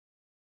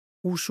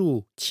巫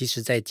术其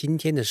实在今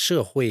天的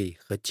社会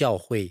和教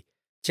会、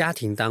家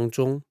庭当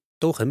中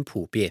都很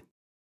普遍。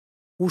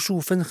巫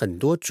术分很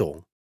多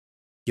种，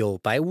有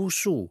白巫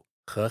术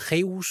和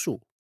黑巫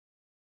术。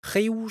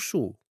黑巫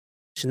术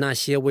是那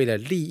些为了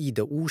利益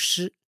的巫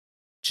师，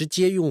直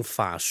接用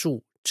法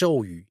术、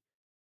咒语、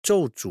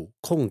咒诅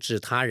控制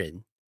他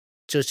人，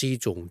这是一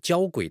种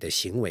交鬼的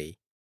行为，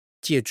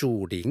借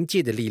助灵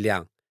界的力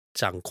量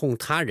掌控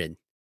他人，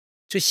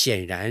这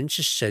显然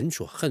是神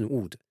所恨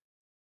恶的，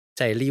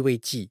在利未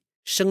记、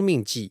生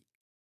命记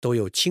都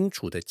有清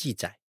楚的记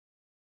载。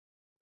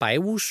白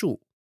巫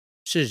术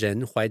是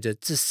人怀着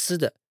自私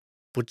的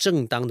不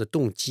正当的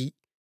动机，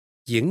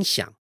影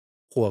响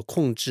或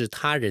控制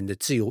他人的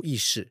自由意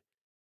识，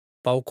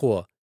包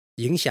括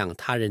影响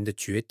他人的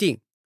决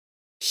定、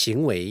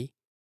行为、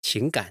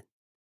情感、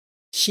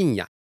信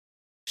仰，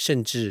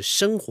甚至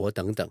生活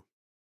等等。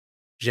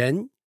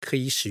人可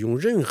以使用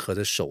任何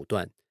的手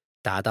段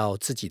达到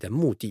自己的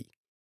目的，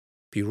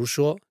比如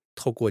说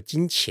透过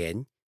金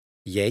钱、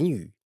言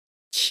语、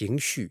情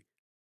绪、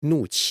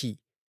怒气、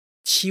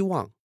期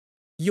望、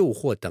诱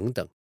惑等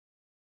等。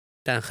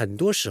但很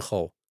多时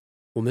候，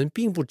我们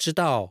并不知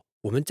道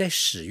我们在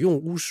使用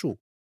巫术，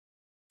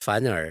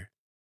反而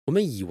我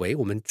们以为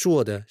我们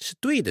做的是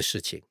对的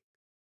事情，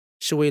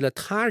是为了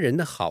他人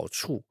的好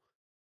处，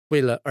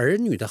为了儿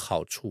女的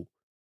好处，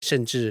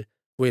甚至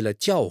为了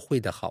教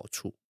会的好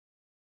处。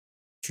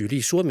举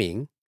例说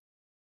明，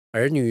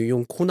儿女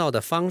用哭闹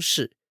的方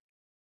式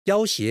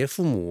要挟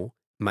父母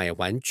买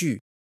玩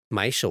具、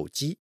买手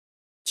机，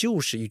就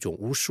是一种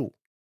巫术。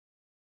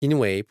因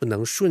为不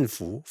能顺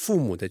服父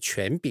母的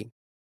权柄，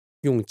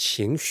用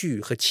情绪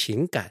和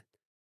情感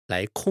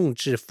来控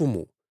制父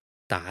母，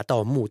达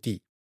到目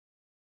的。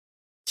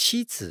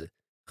妻子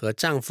和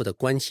丈夫的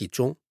关系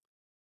中，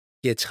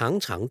也常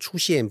常出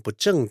现不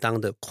正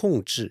当的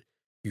控制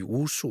与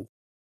巫术。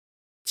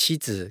妻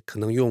子可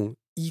能用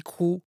一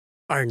哭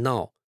二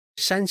闹、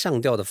三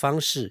上吊的方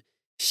式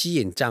吸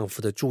引丈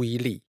夫的注意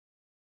力，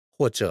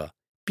或者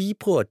逼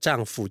迫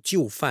丈夫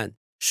就范，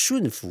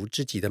顺服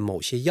自己的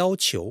某些要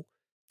求，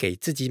给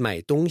自己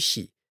买东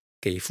西，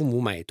给父母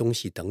买东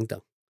西等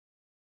等。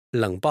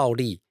冷暴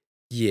力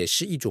也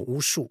是一种巫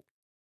术。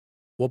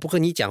我不和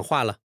你讲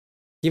话了，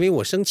因为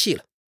我生气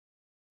了，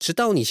直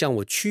到你向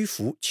我屈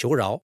服求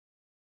饶。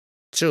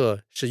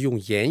这是用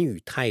言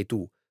语态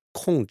度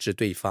控制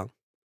对方。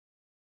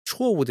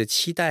错误的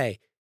期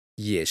待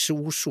也是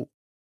巫术，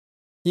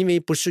因为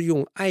不是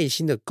用爱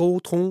心的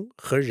沟通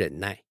和忍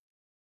耐。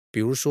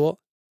比如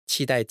说，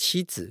期待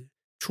妻子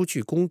出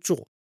去工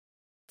作，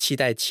期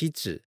待妻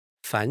子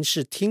凡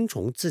事听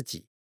从自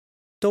己，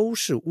都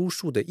是巫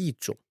术的一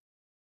种。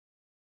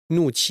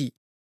怒气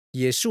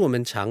也是我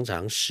们常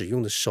常使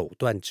用的手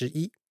段之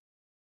一。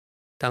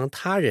当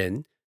他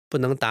人不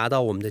能达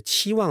到我们的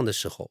期望的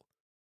时候，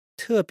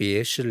特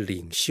别是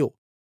领袖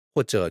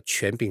或者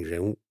权柄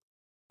人物，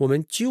我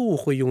们就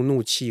会用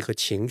怒气和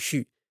情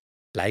绪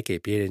来给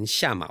别人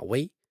下马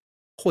威，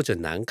或者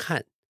难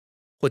看，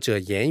或者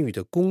言语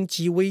的攻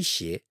击威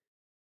胁，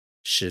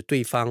使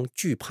对方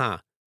惧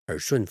怕而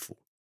顺服。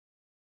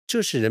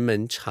这是人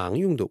们常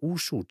用的巫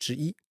术之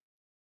一，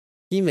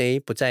因为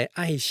不在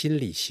爱心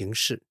里行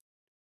事。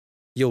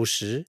有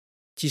时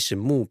即使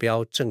目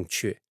标正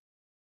确，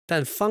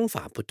但方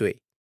法不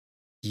对，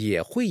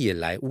也会引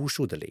来巫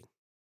术的灵。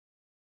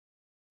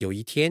有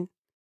一天，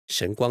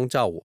神光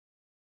照我，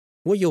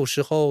我有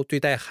时候对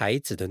待孩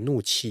子的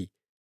怒气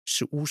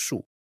是巫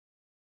术，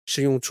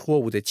是用错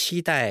误的期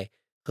待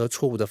和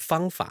错误的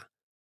方法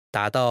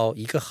达到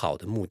一个好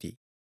的目的。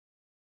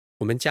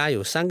我们家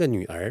有3个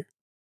女儿，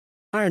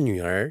二女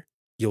儿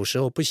有时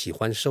候不喜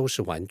欢收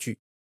拾玩具，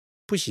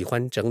不喜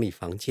欢整理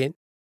房间。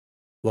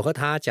我和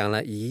她讲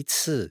了1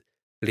次、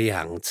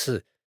2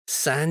次、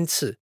3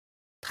次，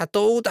她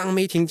都当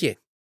没听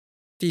见。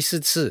第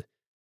4次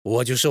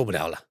我就受不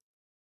了了，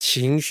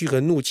情绪和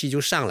怒气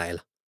就上来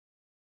了。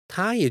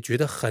她也觉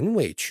得很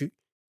委屈，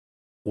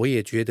我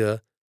也觉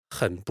得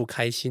很不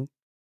开心。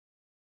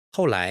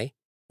后来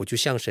我就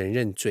向神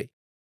认罪，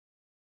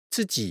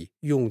自己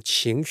用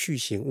情绪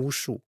型巫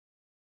术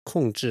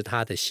控制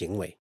她的行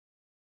为。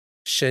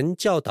神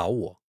教导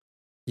我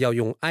要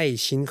用爱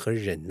心和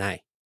忍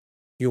耐，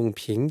用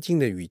平静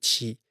的语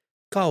气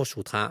告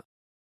诉她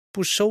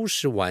不收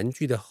拾玩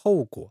具的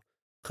后果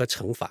和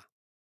惩罚，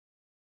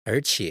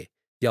而且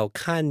要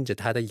看着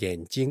她的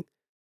眼睛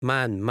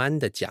慢慢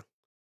地讲，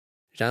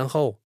然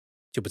后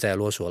就不再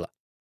啰嗦了。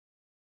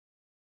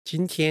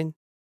今天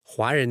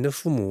华人的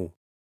父母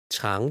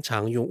常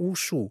常用巫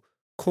术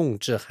控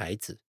制孩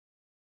子。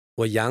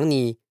我养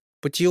你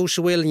不就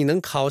是为了你能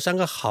考上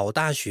个好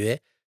大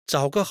学，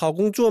找个好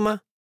工作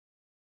吗？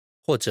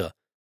或者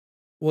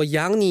我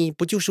养你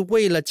不就是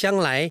为了将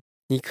来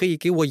你可以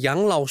给我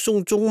养老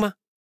送终吗？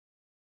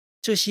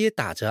这些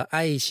打着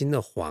爱心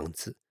的幌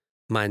子，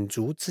满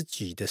足自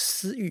己的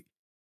私欲，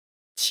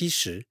其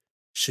实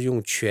是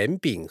用权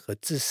柄和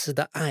自私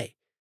的爱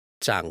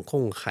掌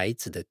控孩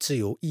子的自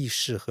由意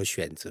识和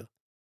选择，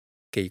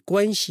给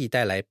关系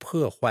带来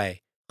破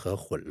坏和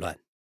混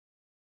乱。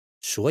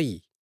所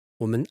以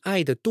我们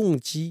爱的动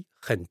机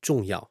很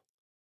重要，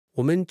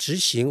我们执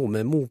行我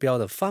们目标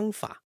的方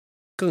法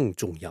更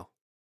重要。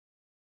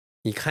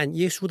你看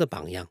耶稣的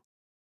榜样，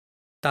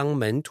当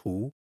门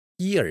徒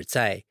一而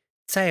再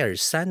再而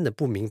三的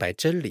不明白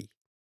真理，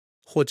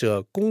或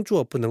者工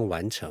作不能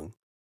完成，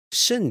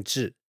甚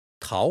至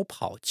逃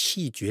跑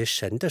弃绝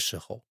神的时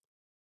候，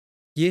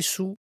耶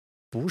稣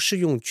不是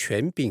用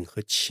权柄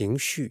和情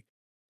绪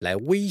来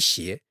威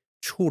胁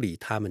处理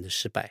他们的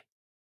失败，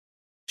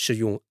是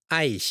用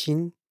爱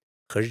心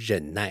和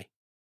忍耐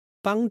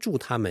帮助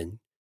他们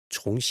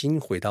重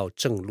新回到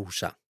正路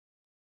上。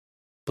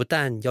不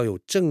但要有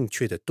正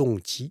确的动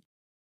机，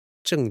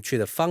正确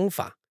的方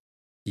法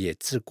也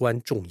至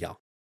关重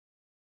要。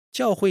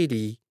教会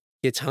里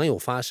也常有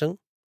发生，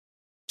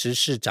执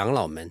事长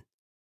老们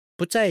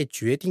不在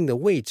决定的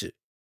位置，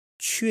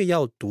却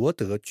要夺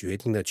得决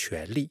定的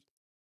权利，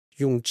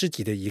用自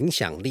己的影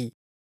响力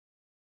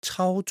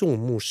操纵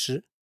牧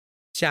师，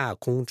架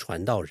空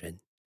传道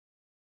人，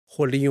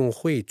或利用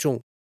会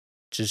众、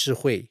执事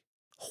会、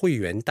会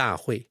员大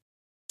会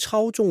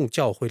操纵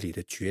教会里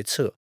的决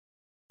策，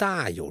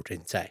大有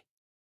人在。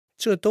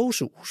这都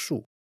是巫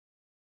术。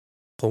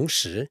同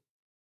时，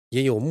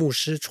也有牧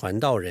师传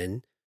道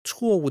人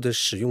错误地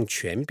使用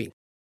权柄，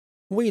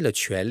为了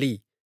权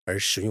力而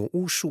使用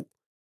巫术，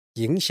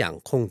影响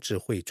控制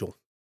会众。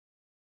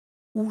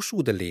巫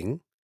术的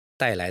灵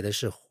带来的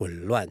是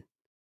混乱、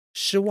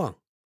失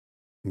望、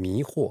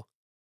迷惑、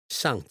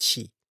丧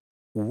气、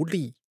无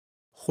力、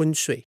昏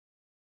睡，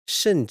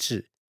甚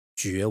至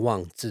绝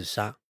望自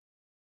杀。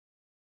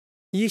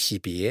耶洗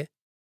别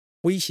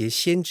威胁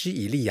先知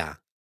以利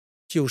亚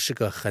就是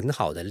个很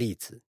好的例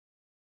子。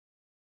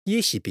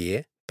耶洗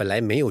别本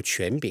来没有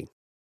权柄，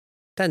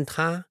但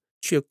他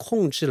却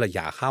控制了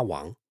亚哈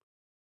王，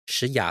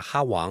使亚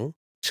哈王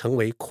成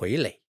为傀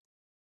儡，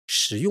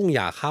使用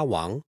亚哈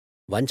王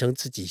完成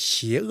自己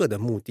邪恶的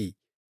目的，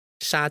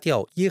杀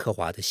掉耶和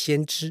华的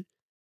先知，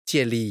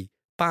建立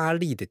巴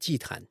力的祭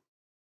坛。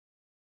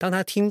当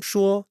他听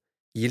说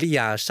以利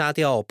亚杀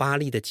掉巴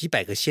力的几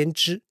百个先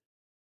知，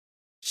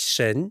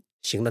神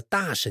行了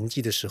大神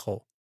迹的时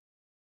候，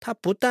他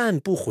不但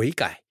不悔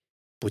改，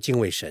不敬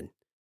畏神，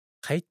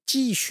还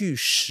继续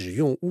使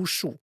用巫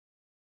术，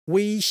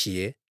威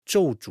胁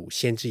咒诅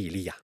先知以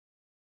利亚。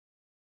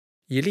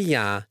以利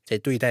亚在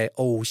对待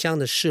偶像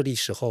的势力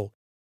时候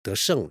得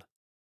胜了，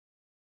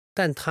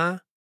但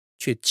他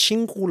却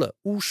轻忽了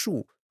巫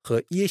术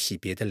和耶洗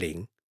别的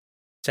灵，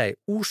在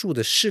巫术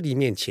的势力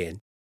面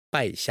前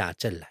败下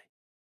阵来。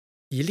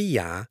以利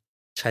亚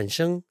产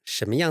生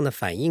什么样的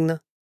反应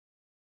呢？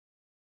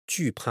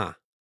惧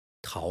怕、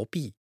逃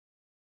避、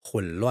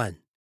混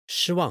乱、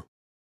失望、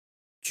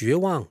绝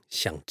望，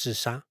想自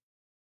杀。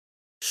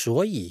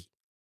所以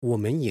我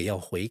们也要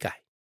悔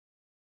改，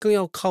更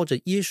要靠着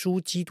耶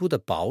稣基督的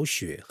宝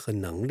血和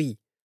能力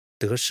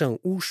得胜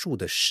巫术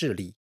的势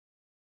力。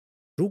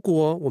如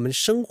果我们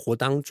生活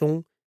当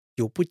中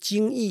有不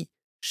经意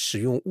使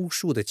用巫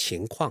术的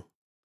情况，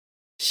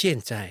现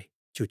在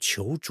就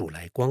求主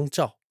来光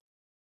照，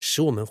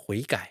使我们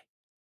悔改，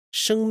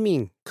生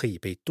命可以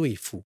被对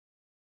付，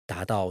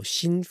达到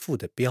心腹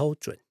的标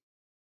准。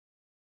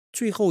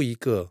最后一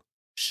个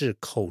是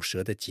口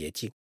舌的洁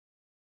净。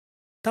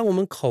当我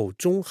们口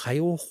中还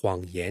有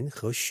谎言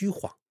和虚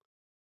谎，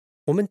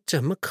我们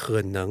怎么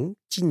可能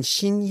进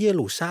新耶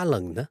路撒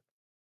冷呢？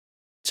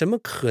怎么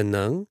可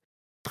能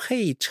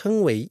配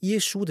称为耶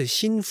稣的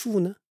心腹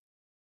呢？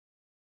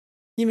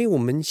因为我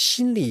们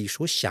心里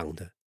所想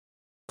的，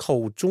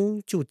口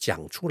中就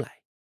讲出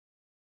来。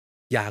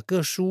雅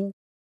各书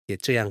也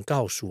这样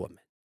告诉我们，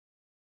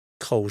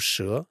口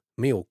舌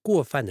没有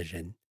过犯的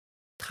人，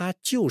他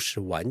就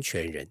是完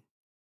全人。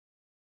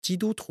基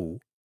督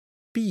徒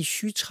必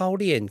须操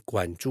练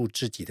管住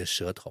自己的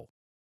舌头。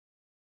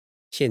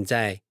现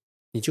在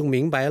你就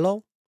明白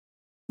咯，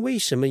为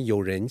什么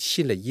有人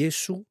信了耶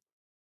稣，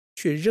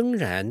却仍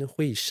然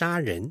会杀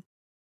人，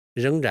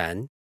仍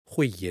然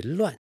会淫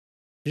乱，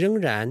仍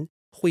然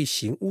会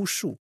行巫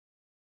术。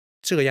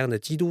这样的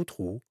基督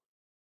徒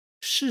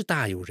是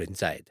大有人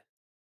在的，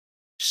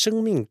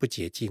生命不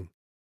洁净，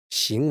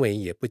行为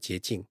也不洁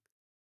净，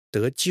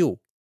得救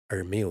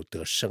而没有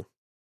得胜，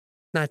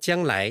那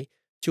将来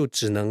就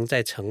只能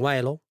在城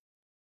外咯。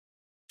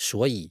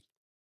所以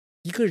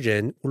一个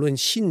人无论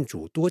信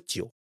主多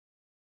久，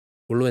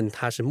无论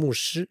他是牧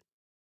师、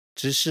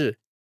执事，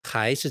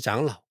还是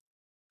长老，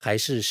还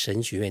是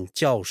神学院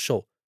教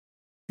授、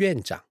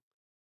院长，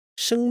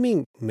生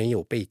命没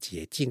有被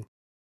洁净，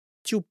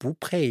就不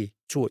配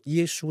做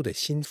耶稣的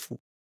心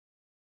腹。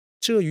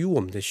这与我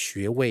们的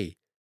学位、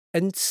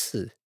恩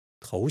赐、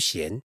头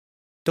衔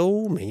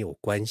都没有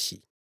关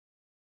系。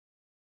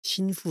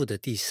心腹的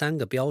第三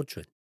个标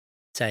准，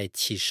在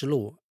启示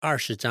录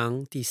20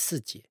章第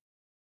4节，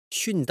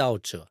殉道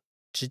者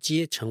直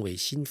接成为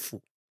心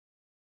腹。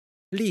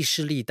历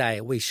世历代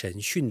为神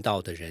殉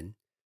道的人，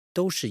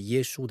都是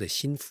耶稣的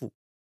心腹。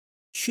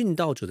殉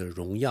道者的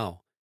荣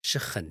耀是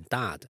很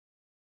大的。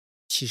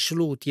启示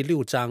录第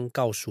6章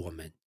告诉我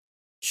们，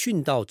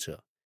殉道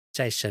者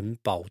在神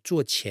宝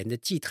座前的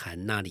祭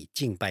坛那里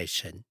敬拜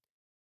神，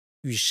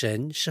与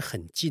神是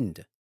很近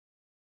的。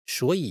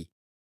所以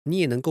你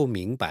也能够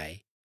明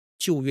白，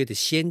旧约的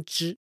先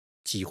知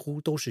几乎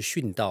都是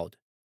殉道的。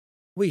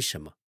为什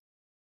么？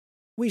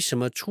为什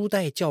么初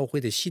代教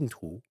会的信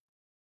徒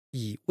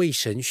以为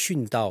神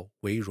殉道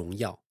为荣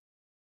耀？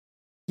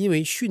因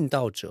为殉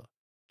道者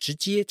直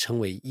接成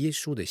为耶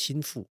稣的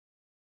心腹，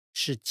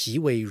是极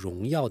为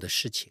荣耀的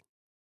事情。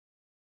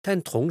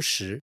但同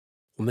时，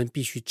我们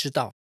必须知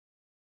道，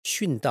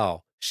殉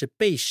道是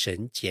被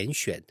神拣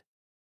选的，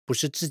不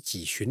是自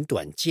己寻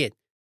短见、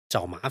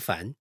找麻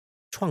烦、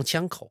创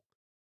枪口，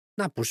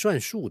那不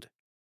算数的。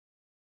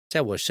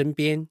在我身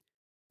边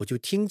我就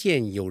听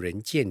见有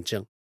人见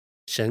证，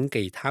神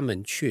给他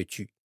们确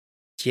据，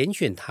拣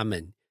选他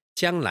们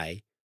将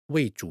来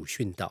为主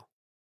殉道，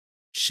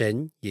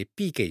神也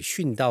必给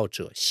殉道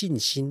者信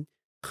心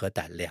和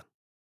胆量。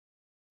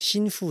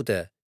心腹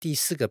的第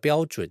4个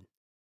标准，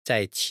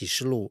在启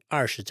示录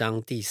20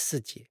章第4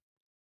节，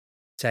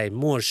在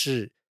末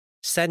世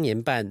3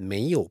年半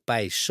没有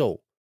拜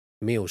寿、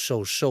没有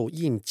受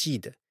印记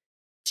的，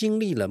经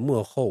历了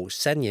末后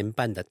3年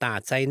半的大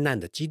灾难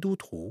的基督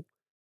徒，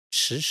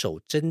持守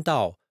真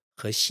道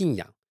和信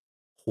仰，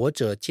活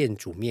着见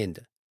主面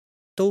的，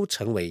都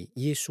成为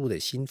耶稣的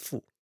心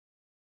腹。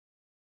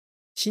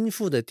心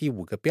腹的第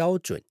5个标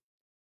准，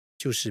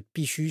就是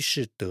必须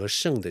是得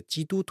胜的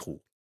基督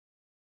徒。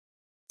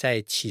在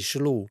启示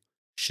录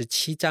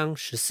17章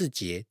14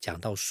节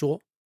讲到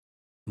说，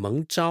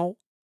蒙召、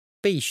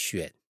被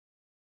选、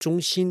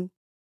忠心、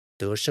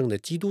得胜的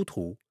基督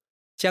徒，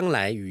将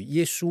来与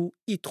耶稣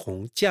一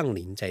同降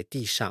临在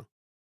地上，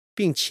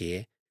并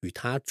且与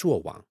他作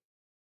王。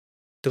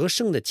得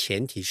胜的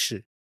前提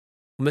是，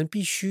我们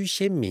必须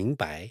先明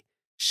白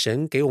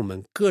神给我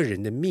们个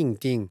人的命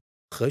定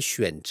和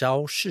选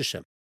召是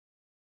什么。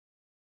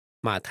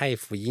马太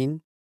福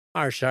音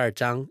22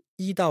章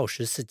1到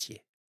14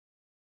节，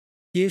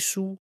耶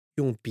稣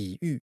用比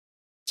喻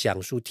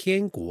讲述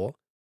天国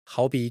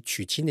好比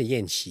娶亲的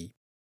宴席。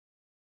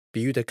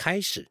比喻的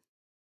开始，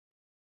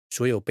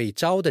所有被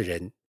招的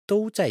人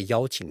都在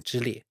邀请之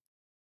列，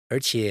而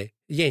且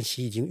宴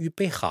席已经预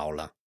备好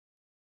了。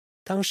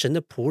当神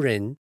的仆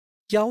人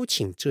邀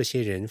请这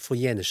些人赴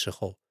宴的时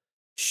候，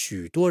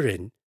许多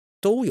人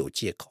都有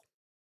借口，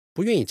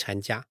不愿意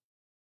参加。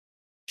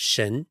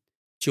神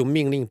就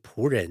命令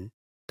仆人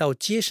到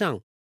街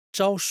上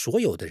招所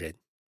有的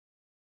人，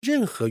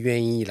任何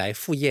愿意来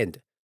赴宴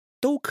的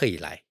都可以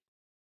来。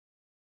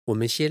我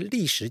们先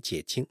历史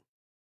解经，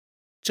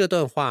这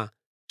段话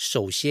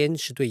首先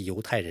是对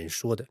犹太人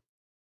说的。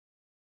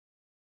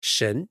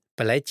神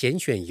本来拣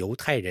选犹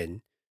太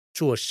人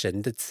做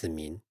神的子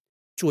民，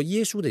做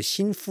耶稣的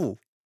心腹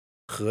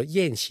和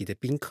宴席的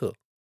宾客，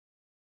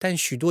但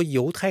许多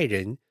犹太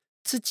人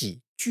自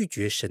己拒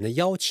绝神的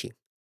邀请，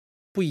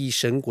不以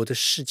神国的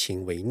事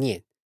情为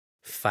念，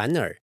反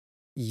而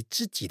以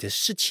自己的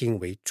事情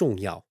为重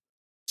要，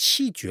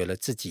弃绝了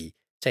自己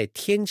在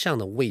天上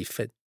的位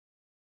分，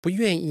不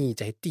愿意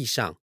在地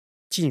上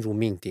进入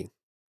命定。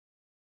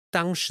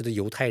当时的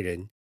犹太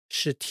人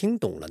是听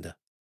懂了的。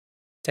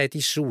在第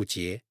15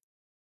节，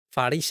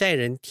法利赛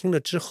人听了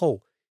之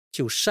后，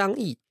就商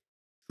议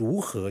如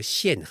何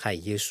陷害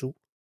耶稣，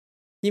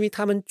因为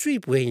他们最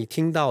不愿意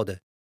听到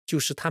的就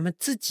是他们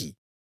自己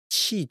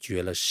弃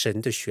绝了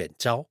神的选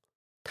召，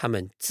他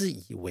们自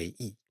以为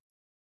义。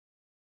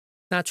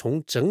那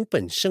从整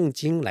本圣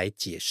经来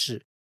解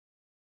释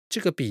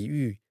这个比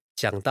喻，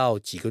讲到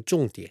几个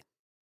重点。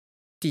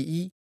第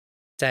一，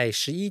在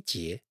11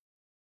节，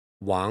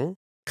王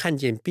看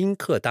见宾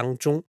客当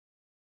中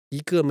一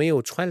个没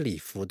有穿礼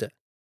服的，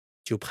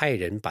就派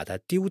人把他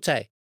丢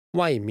在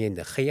外面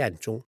的黑暗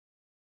中。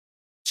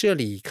这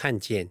里看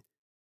见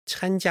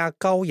参加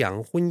羔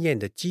羊婚宴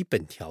的基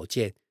本条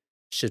件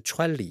是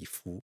穿礼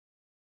服，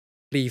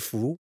礼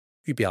服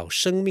预表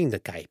生命的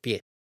改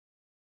变。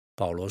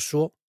保罗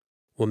说，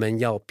我们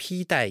要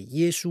披戴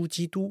耶稣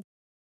基督，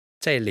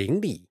在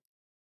灵里，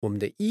我们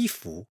的衣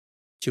服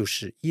就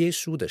是耶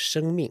稣的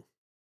生命。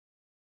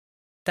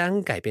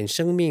单改变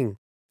生命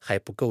还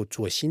不够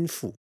做心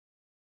腹，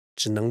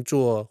只能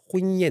做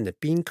婚宴的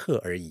宾客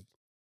而已。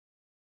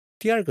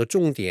第二个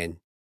重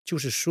点就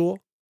是说，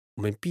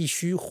我们必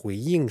须回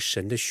应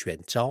神的选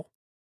召，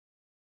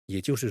也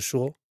就是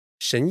说，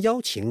神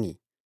邀请你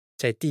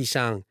在地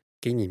上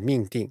给你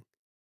命定，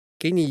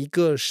给你一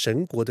个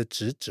神国的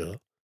职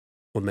责，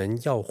我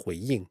们要回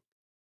应，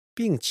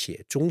并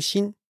且忠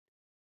心。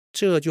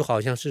这就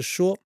好像是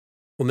说，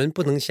我们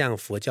不能像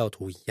佛教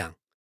徒一样，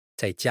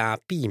在家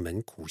闭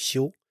门苦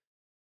修，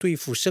对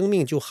付生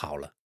命就好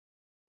了，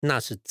那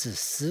是自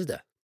私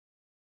的。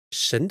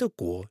神的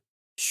国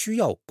需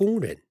要工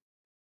人。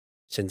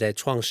神在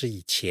创世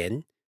以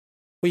前，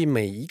为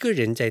每一个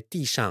人在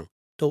地上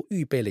都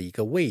预备了一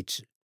个位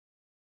置，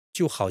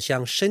就好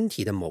像身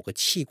体的某个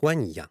器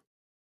官一样。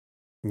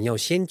你要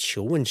先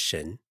求问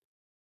神，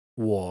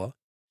我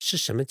是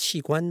什么器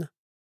官呢？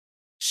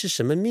是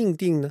什么命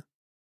定呢？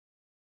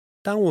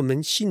当我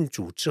们信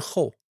主之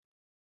后，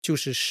就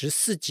是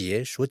14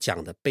节所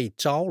讲的被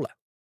召了。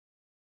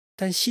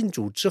但信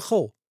主之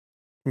后，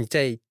你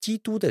在基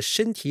督的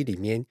身体里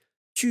面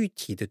具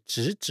体的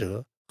职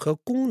责和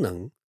功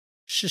能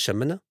是什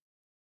么呢？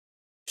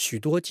许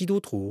多基督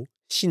徒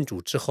信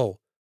主之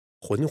后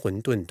浑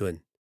浑沌沌，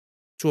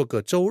做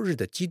个周日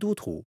的基督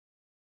徒，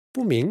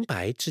不明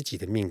白自己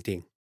的命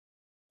定，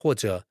或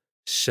者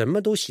什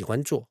么都喜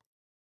欢做，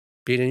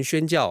别人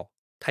宣教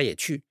他也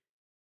去，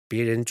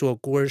别人做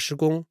孤儿施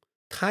工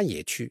他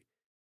也去，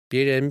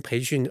别人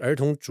培训儿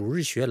童主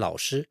日学老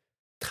师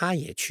他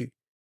也去，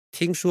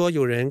听说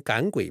有人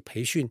赶鬼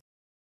培训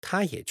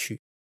他也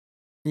去。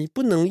你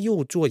不能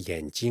又做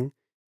眼睛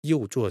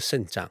又做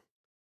肾脏，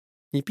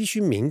你必须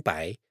明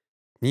白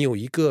你有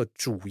一个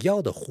主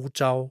要的呼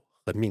召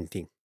和命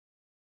定。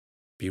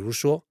比如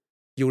说，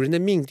有人的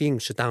命定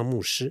是当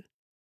牧师，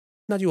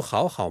那就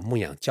好好牧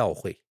养教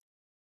会，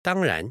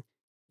当然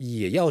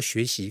也要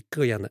学习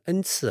各样的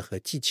恩赐和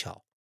技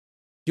巧。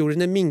有人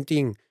的命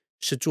定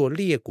是做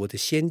列国的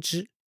先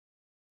知，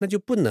那就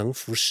不能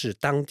服侍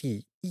当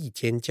地一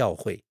间教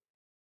会，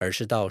而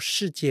是到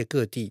世界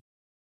各地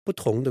不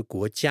同的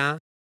国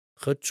家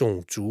和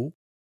种族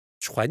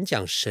传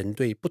讲神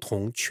对不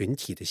同群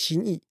体的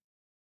心意。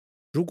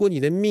如果你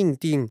的命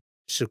定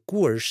是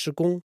孤儿事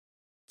工、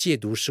戒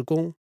毒事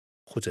工，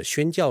或者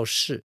宣教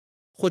士，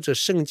或者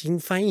圣经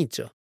翻译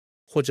者，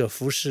或者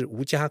服侍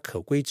无家可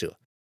归者，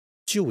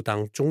就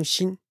当忠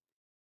心。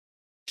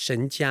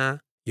神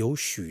家有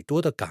许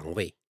多的岗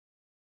位，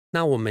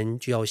那我们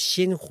就要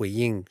先回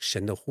应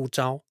神的呼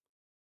召，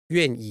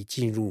愿意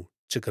进入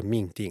这个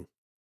命定，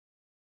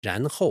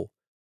然后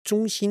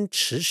忠心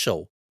持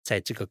守在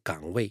这个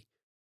岗位，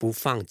不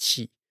放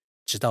弃，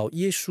直到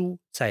耶稣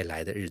再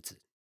来的日子。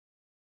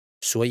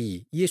所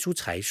以耶稣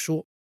才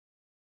说，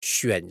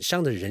选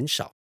上的人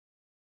少，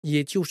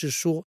也就是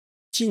说，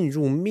进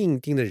入命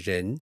定的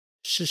人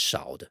是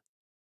少的。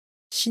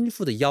心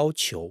腹的要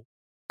求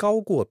高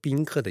过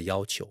宾客的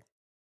要求，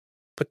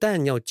不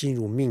但要进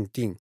入命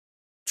定，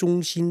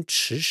忠心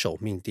持守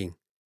命定，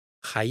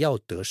还要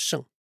得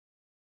胜。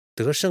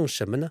得胜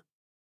什么呢？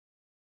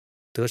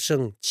得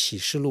胜启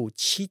示录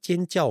7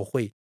间教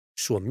会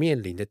所面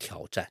临的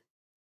挑战，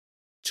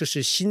这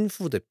是心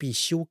腹的必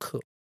修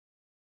课。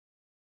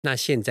那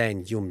现在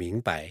你就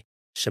明白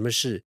什么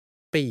是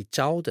被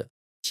召的、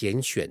拣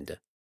选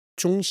的、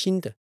忠心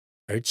的，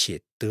而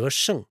且得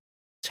胜，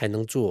才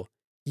能做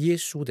耶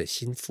稣的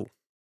心腹。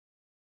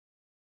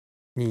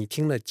你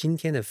听了今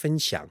天的分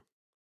享，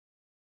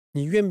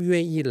你愿不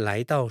愿意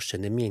来到神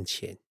的面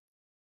前，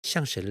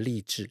向神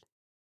立志，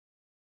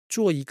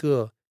做一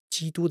个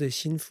基督的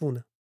心腹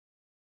呢？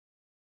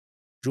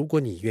如果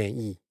你愿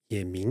意，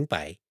也明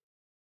白，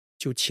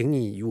就请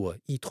你与我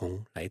一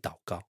同来祷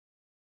告。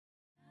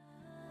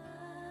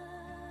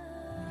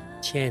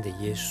亲爱的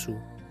耶稣，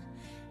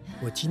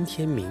我今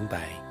天明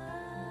白，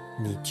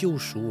你救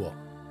赎我，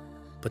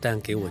不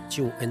但给我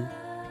救恩，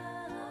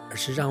而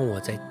是让我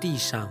在地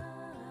上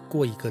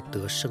过一个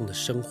得胜的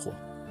生活，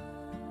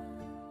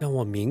让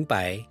我明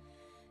白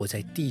我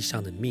在地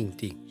上的命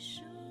定，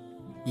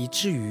以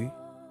至于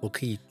我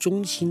可以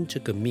忠心这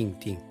个命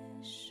定，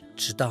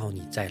直到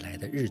你再来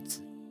的日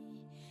子。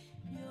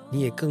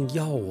你也更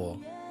要我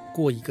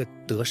过一个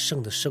得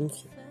胜的生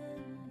活，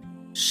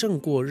胜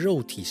过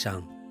肉体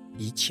上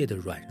一切的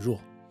软弱，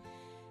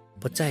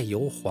不再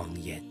有谎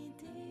言，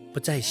不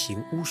再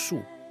行巫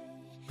术，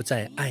不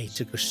再爱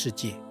这个世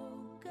界，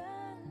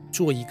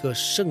做一个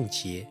圣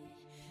洁、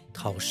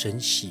讨神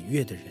喜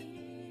悦的人，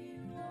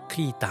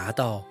可以达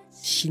到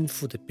心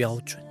腹的标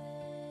准。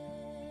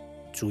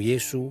主耶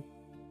稣，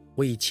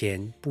我以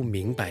前不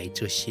明白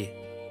这些，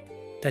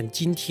但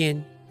今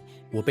天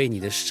我被你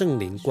的圣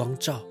灵光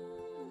照，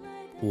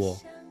我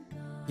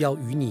要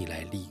与你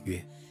来立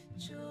约，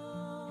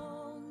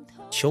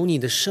求你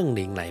的圣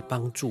灵来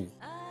帮助我。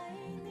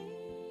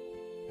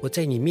我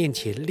在你面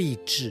前立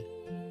志，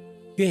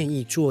愿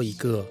意做一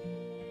个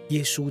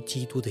耶稣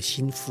基督的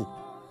心腹，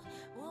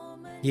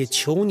也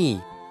求你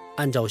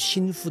按照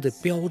心腹的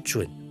标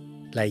准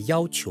来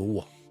要求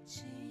我，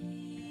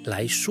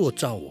来塑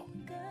造我，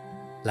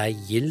来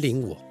引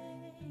领我，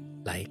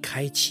来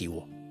开启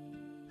我，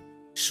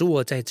使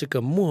我在这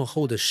个末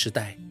后的时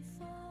代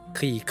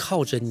可以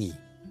靠着你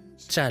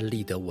站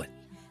立得稳，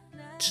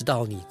直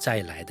到你再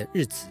来的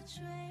日子，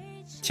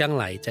将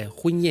来在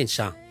婚宴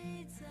上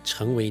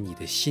成为你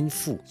的心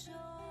腹，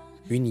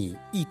与你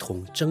一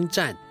同征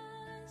战，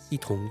一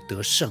同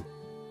得胜，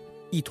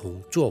一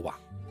同作王。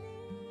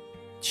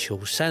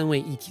求三位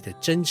一体的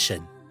真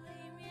神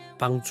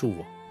帮助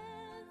我，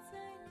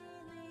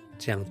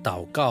这样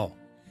祷告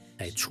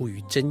乃出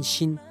于真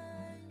心，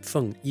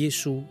奉耶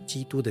稣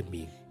基督的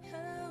名，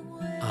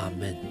阿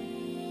们。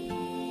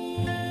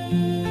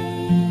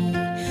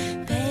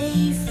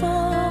北风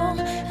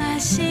啊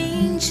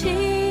兴起，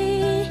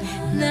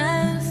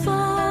南风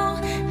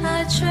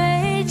啊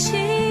吹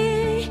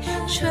起，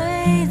吹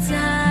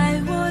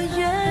在我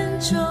园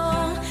中，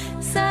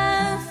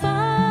散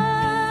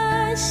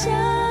发香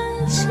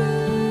气。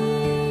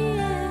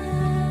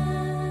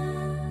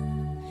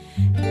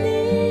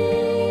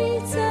你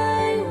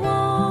在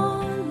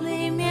我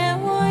里面，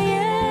我也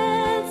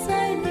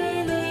在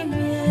你里面，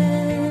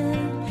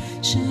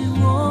是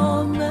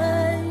我们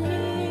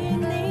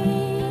与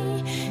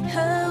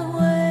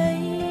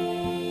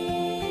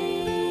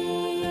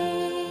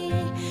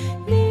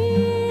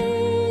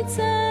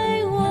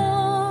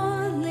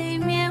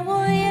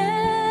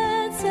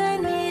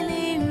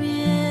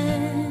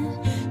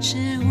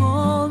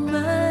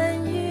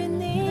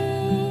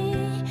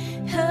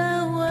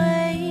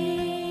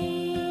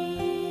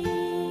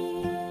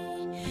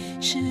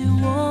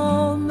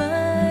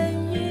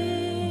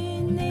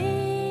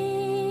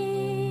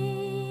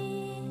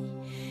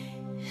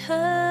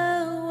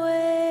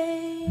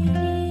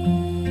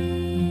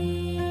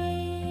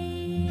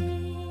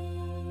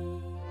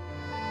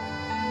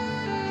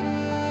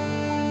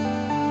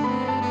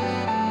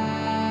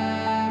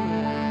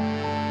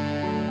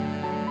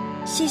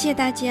谢谢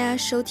大家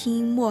收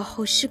听幕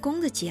后施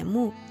工的节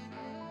目。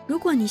如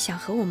果你想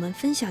和我们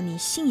分享你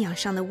信仰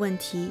上的问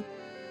题，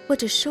或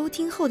者收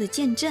听后的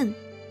见证，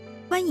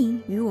欢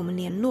迎与我们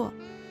联络。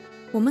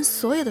我们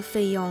所有的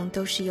费用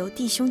都是由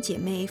弟兄姐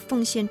妹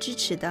奉献支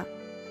持的，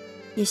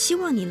也希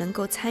望你能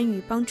够参与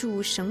帮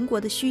助神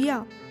国的需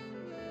要。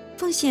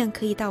奉献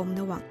可以到我们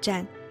的网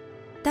站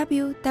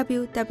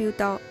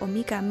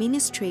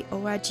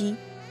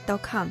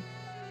www.omegaministry.org.com，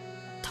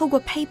 透过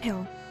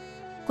PayPal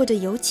或者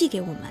邮寄给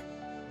我们。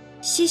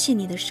谢谢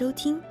你的收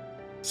听，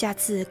下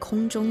次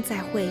空中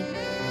再会。